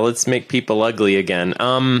like, let's make people ugly again.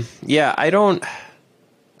 I don't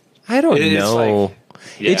know. Like,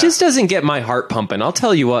 it just doesn't get my heart pumping. I'll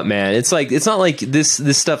tell you what, man. It's like, it's not like this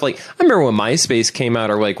stuff. Like I remember when MySpace came out,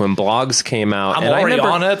 or like when blogs came out. I'm already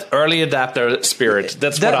on it. Early adapter spirit.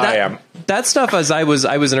 That's what I am. That stuff, as I was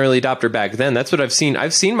an early adopter back then. That's what I've seen.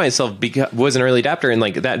 I've seen myself was an early adopter, and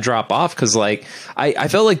like that drop off because like I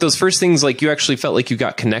felt like those first things, like you actually felt like you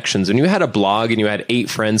got connections when you had a blog and you had 8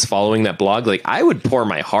 friends following that blog. Like I would pour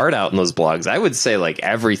my heart out in those blogs. I would say like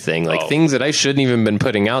everything, like things that I shouldn't even been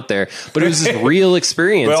putting out there, but it was this real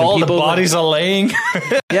experience. Where all the bodies are laying.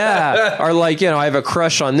 Or like, I have a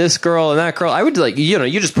crush on this girl and that girl. I would like,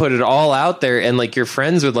 you just put it all out there, and like your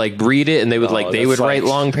friends would like read it, and they would write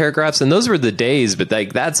long paragraphs, and those were the days, but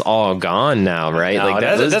like that's all gone now, right? No, like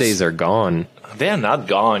those days are gone. They're not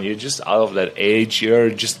gone. You're just out of that age. You're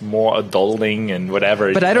just more adulting and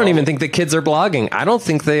whatever. But I don't even think the kids are blogging. I don't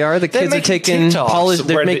think they are. The kids are taking polished.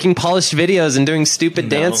 They're making polished videos and doing stupid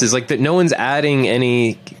dances. Like that. No one's adding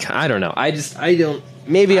any. I don't know. I don't.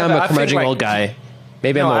 Maybe I'm a curmudgeon old guy.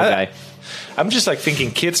 Maybe I'm an old guy. I'm just like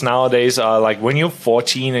thinking kids nowadays are like when you're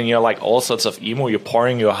 14 and you're like all sorts of emo, you're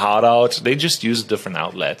pouring your heart out. They just use a different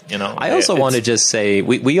outlet, I also want to just say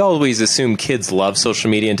we always assume kids love social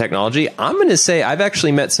media and technology. I'm going to say I've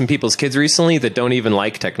actually met some people's kids recently that don't even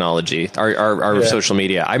like technology or social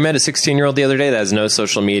media. I met a 16-year-old the other day that has no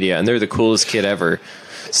social media, and they're the coolest kid ever.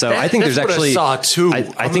 So I think there's actually I saw too.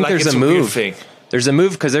 I think there's a move. there's a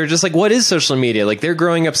move because they're just like, what is social media? Like they're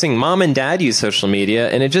growing up seeing mom and dad use social media,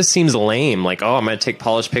 and it just seems lame. Like, oh, I'm going to take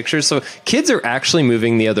polished pictures. So kids are actually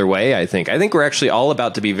moving the other way. I think we're actually all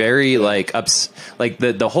about to be very like like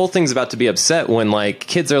the whole thing's about to be upset when like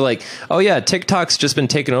kids are like, oh yeah, TikTok's just been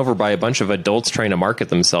taken over by a bunch of adults trying to market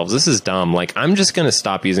themselves. This is dumb. Like I'm just going to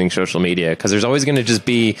stop using social media because there's always going to just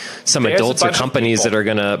be some adults or companies that are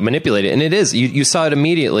going to manipulate it. And it is, you saw it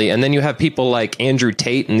immediately. And then you have people like Andrew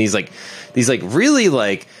Tate and these really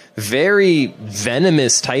like very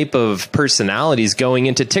venomous type of personalities going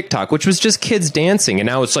into TikTok, which was just kids dancing. And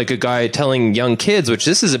now it's like a guy telling young kids, which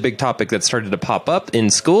this is a big topic that started to pop up in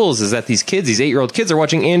schools, is that these 8-year-old kids are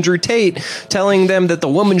watching Andrew Tate telling them that the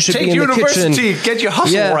woman should be in the kitchen. Get your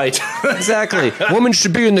hustle right. Exactly. Women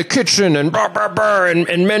should be in the kitchen and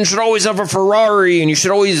and men should always have a Ferrari and you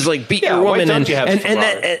should always like beat your woman.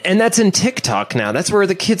 And that's in TikTok now. That's where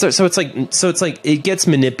the kids are. So it's like it gets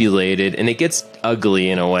manipulated and it gets ugly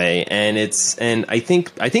in a way. And I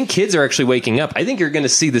think kids are actually waking up. I think you're going to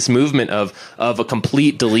see this movement of a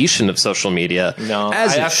complete deletion of social media,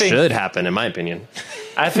 as it should happen, in my opinion.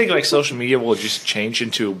 I think like social media will just change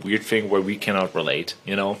into a weird thing where we cannot relate.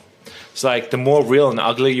 You know, it's like the more real and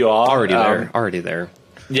ugly you are, already there.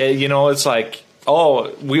 Yeah, you know, it's like,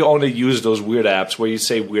 oh, we only use those weird apps where you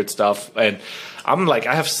say weird stuff. And I'm like,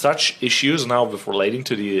 I have such issues now with relating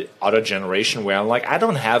to the other generation where I'm like, I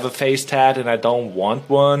don't have a face tat and I don't want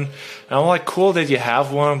one. And I'm like, cool that you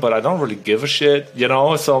have one, but I don't really give a shit, you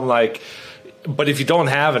know? So I'm like, but if you don't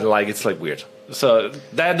have it, like, it's like weird. So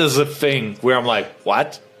that is a thing where I'm like,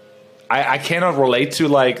 what? I cannot relate to,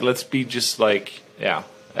 like, let's be just like, yeah.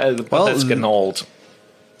 But that's getting old.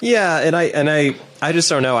 Yeah, and I just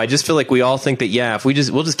don't know. I just feel like we all think that, yeah, if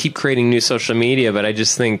we'll just keep creating new social media, but I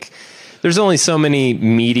just think there's only so many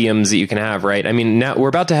mediums that you can have, right? I mean, now we're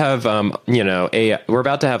about to have, we're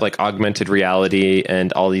about to have like augmented reality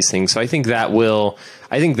and all these things. So I think that'll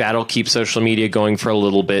keep social media going for a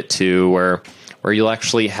little bit too, where you'll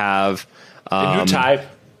actually have a new type.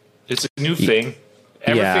 It's a new thing.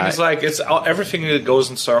 Everything is like everything that goes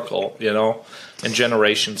in circle, you know, and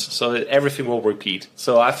generations. So that everything will repeat.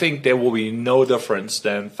 So I think there will be no difference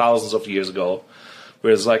than thousands of years ago.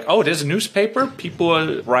 Where it's like, oh, there's a newspaper, people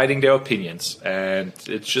are writing their opinions, and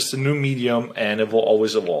it's just a new medium, and it will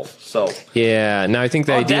always evolve. So yeah, now I think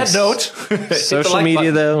the idea. On that note, social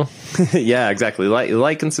media, though, yeah, exactly.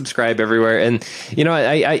 Like and subscribe everywhere, and you know,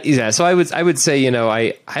 So I would say, you know,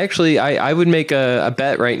 I would make a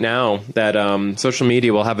bet right now that social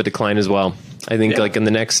media will have a decline as well. I think like in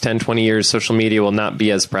the next 10, 20 years, social media will not be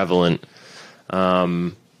as prevalent.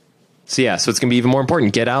 So it's going to be even more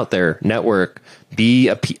important. Get out there, network, be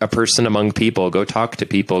a person among people, go talk to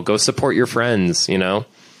people, go support your friends. You know,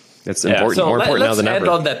 it's important. So more important now than ever. Let's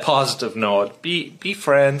end on that positive note. Be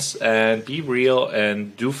friends and be real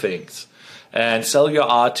and do things and sell your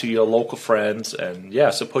art to your local friends and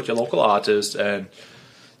support your local artists and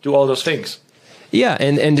do all those things. Yeah,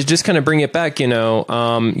 and to just kind of bring it back, you know,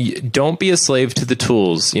 don't be a slave to the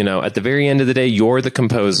tools. You know, at the very end of the day, you're the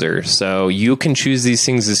composer. So you can choose these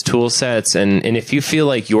things as tool sets. And if you feel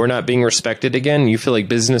like you're not being respected again, you feel like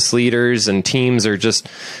business leaders and teams are just,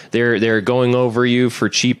 they're going over you for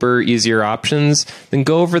cheaper, easier options, then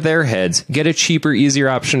go over their heads. Get a cheaper, easier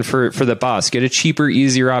option for the boss. Get a cheaper,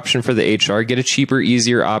 easier option for the HR. Get a cheaper,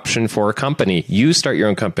 easier option for a company. You start your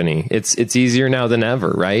own company. It's easier now than ever,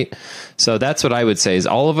 right? So that's what I would say is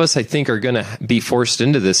all of us, I think, are going to be forced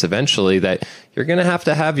into this eventually, that you're going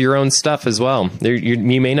to have your own stuff as well.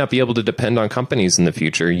 You may not be able to depend on companies in the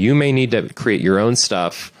future. You may need to create your own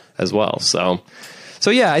stuff as well. So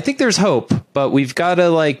yeah, I think there's hope, but we've got to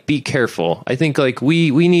like be careful. I think like we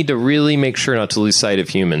need to really make sure not to lose sight of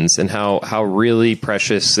humans and how really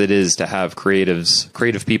precious it is to have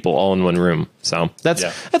creative people all in one room. So that's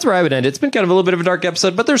where I would end it. It's been kind of a little bit of a dark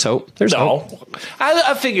episode, but there's hope. Hope.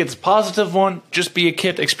 I think it's a positive one. Just be a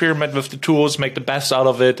kid, experiment with the tools, make the best out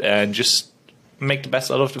of it, and just make the best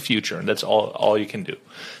out of the future. And that's all you can do.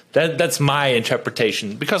 That's my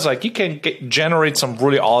interpretation, because like you can generate some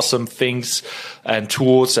really awesome things and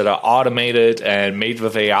tools that are automated and made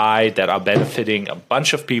with AI that are benefiting a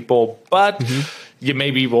bunch of people, but you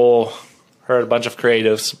maybe will hurt a bunch of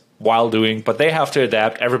creatives while doing, but they have to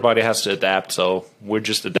adapt. Everybody has to adapt. So we're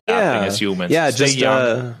just adapting as humans. Yeah. Stay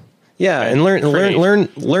young. And learn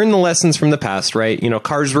the lessons from the past, right? You know,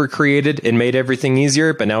 cars were created and made everything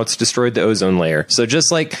easier, but now it's destroyed the ozone layer. So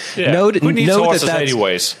just like know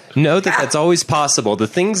that that's always possible. The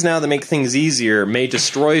things now that make things easier may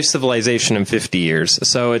destroy civilization in 50 years.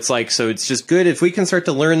 So it's just good if we can start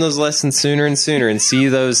to learn those lessons sooner and sooner and see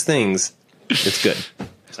those things. It's good.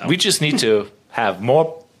 So we just need to have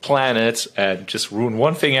more planets and just ruin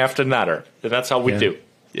one thing after another. And that's how we do.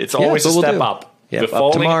 It's always a we'll step do. up. Yep, We're falling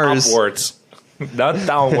up to Mars. upwards, not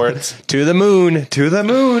downwards. To the moon. To the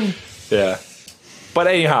moon. Yeah. But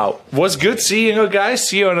anyhow, was good seeing you guys.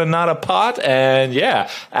 See you on another pod. And yeah,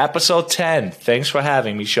 episode 10. Thanks for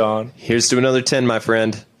having me, Sean. Here's to another 10, my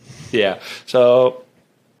friend. Yeah. So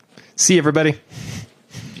see everybody.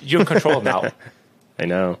 you're in control now. I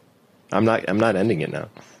know. I'm not ending it now.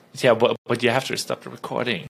 Yeah, but you have to stop the recording.